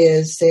whatever it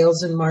is,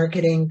 sales and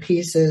marketing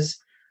pieces.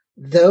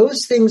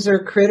 Those things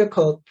are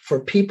critical for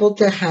people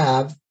to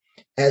have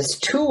as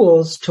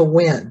tools to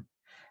win.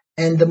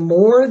 And the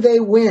more they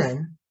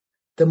win,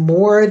 the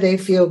more they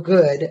feel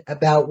good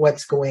about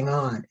what's going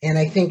on. And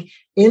I think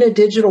in a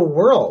digital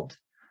world,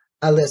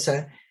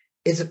 Alyssa,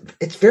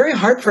 it's very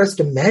hard for us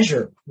to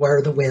measure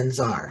where the wins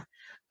are.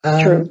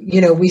 True.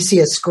 We see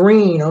a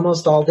screen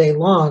almost all day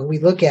long. We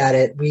look at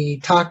it, we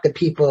talk to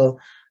people,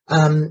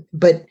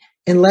 but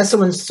unless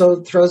someone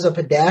throws up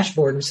a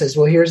dashboard and says,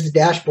 well, here's the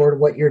dashboard of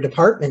what your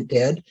department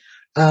did,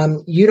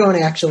 you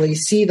don't actually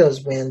see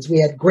those wins.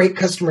 We had great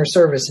customer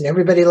service and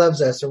everybody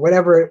loves us, or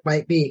whatever it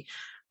might be.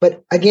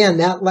 But again,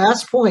 that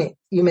last point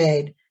you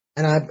made,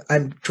 and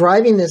I'm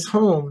driving this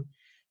home,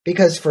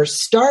 because for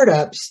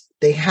startups,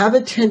 they have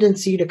a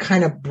tendency to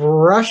kind of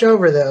brush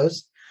over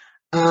those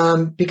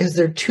because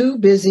they're too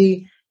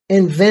busy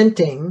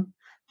inventing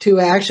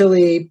to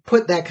actually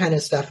put that kind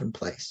of stuff in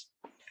place.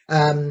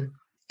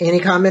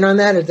 Any comment on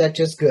that? Or is that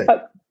just good?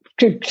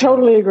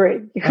 Totally agree.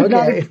 You could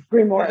not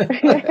agree more.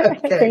 Okay.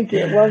 Thank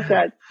you. Well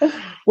said.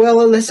 Well,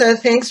 Alyssa,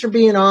 thanks for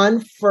being on.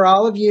 For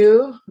all of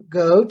you,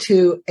 go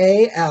to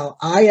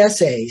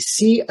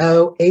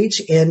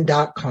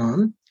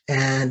alisacohn.com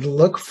and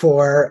look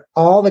for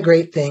all the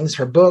great things,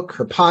 her book,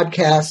 her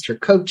podcast, her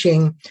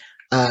coaching.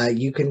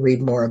 You can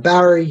read more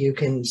about her. You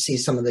can see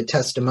some of the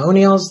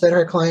testimonials that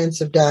her clients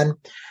have done.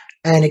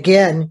 And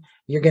again,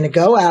 you're going to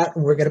go out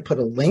and we're going to put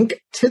a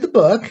link to the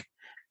book.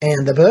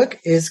 And the book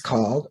is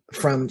called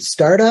From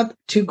Startup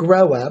to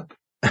Grow Up,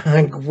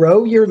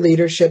 Grow Your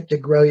Leadership to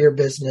Grow Your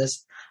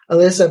Business.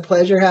 Alyssa,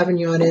 pleasure having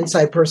you on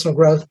Inside Personal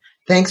Growth.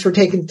 Thanks for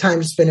taking the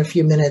time to spend a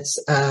few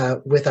minutes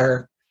with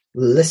our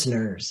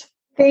listeners.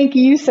 Thank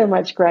you so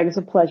much, Greg. It's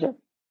a pleasure.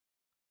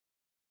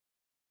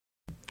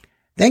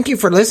 Thank you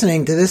for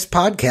listening to this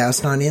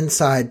podcast on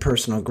Inside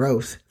Personal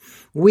Growth.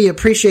 We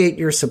appreciate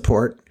your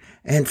support.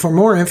 And for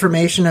more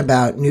information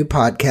about new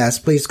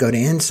podcasts, please go to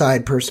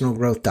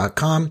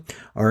InsidePersonalGrowth.com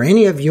or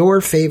any of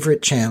your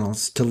favorite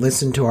channels to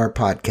listen to our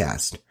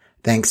podcast.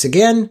 Thanks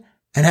again,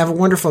 and have a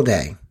wonderful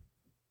day.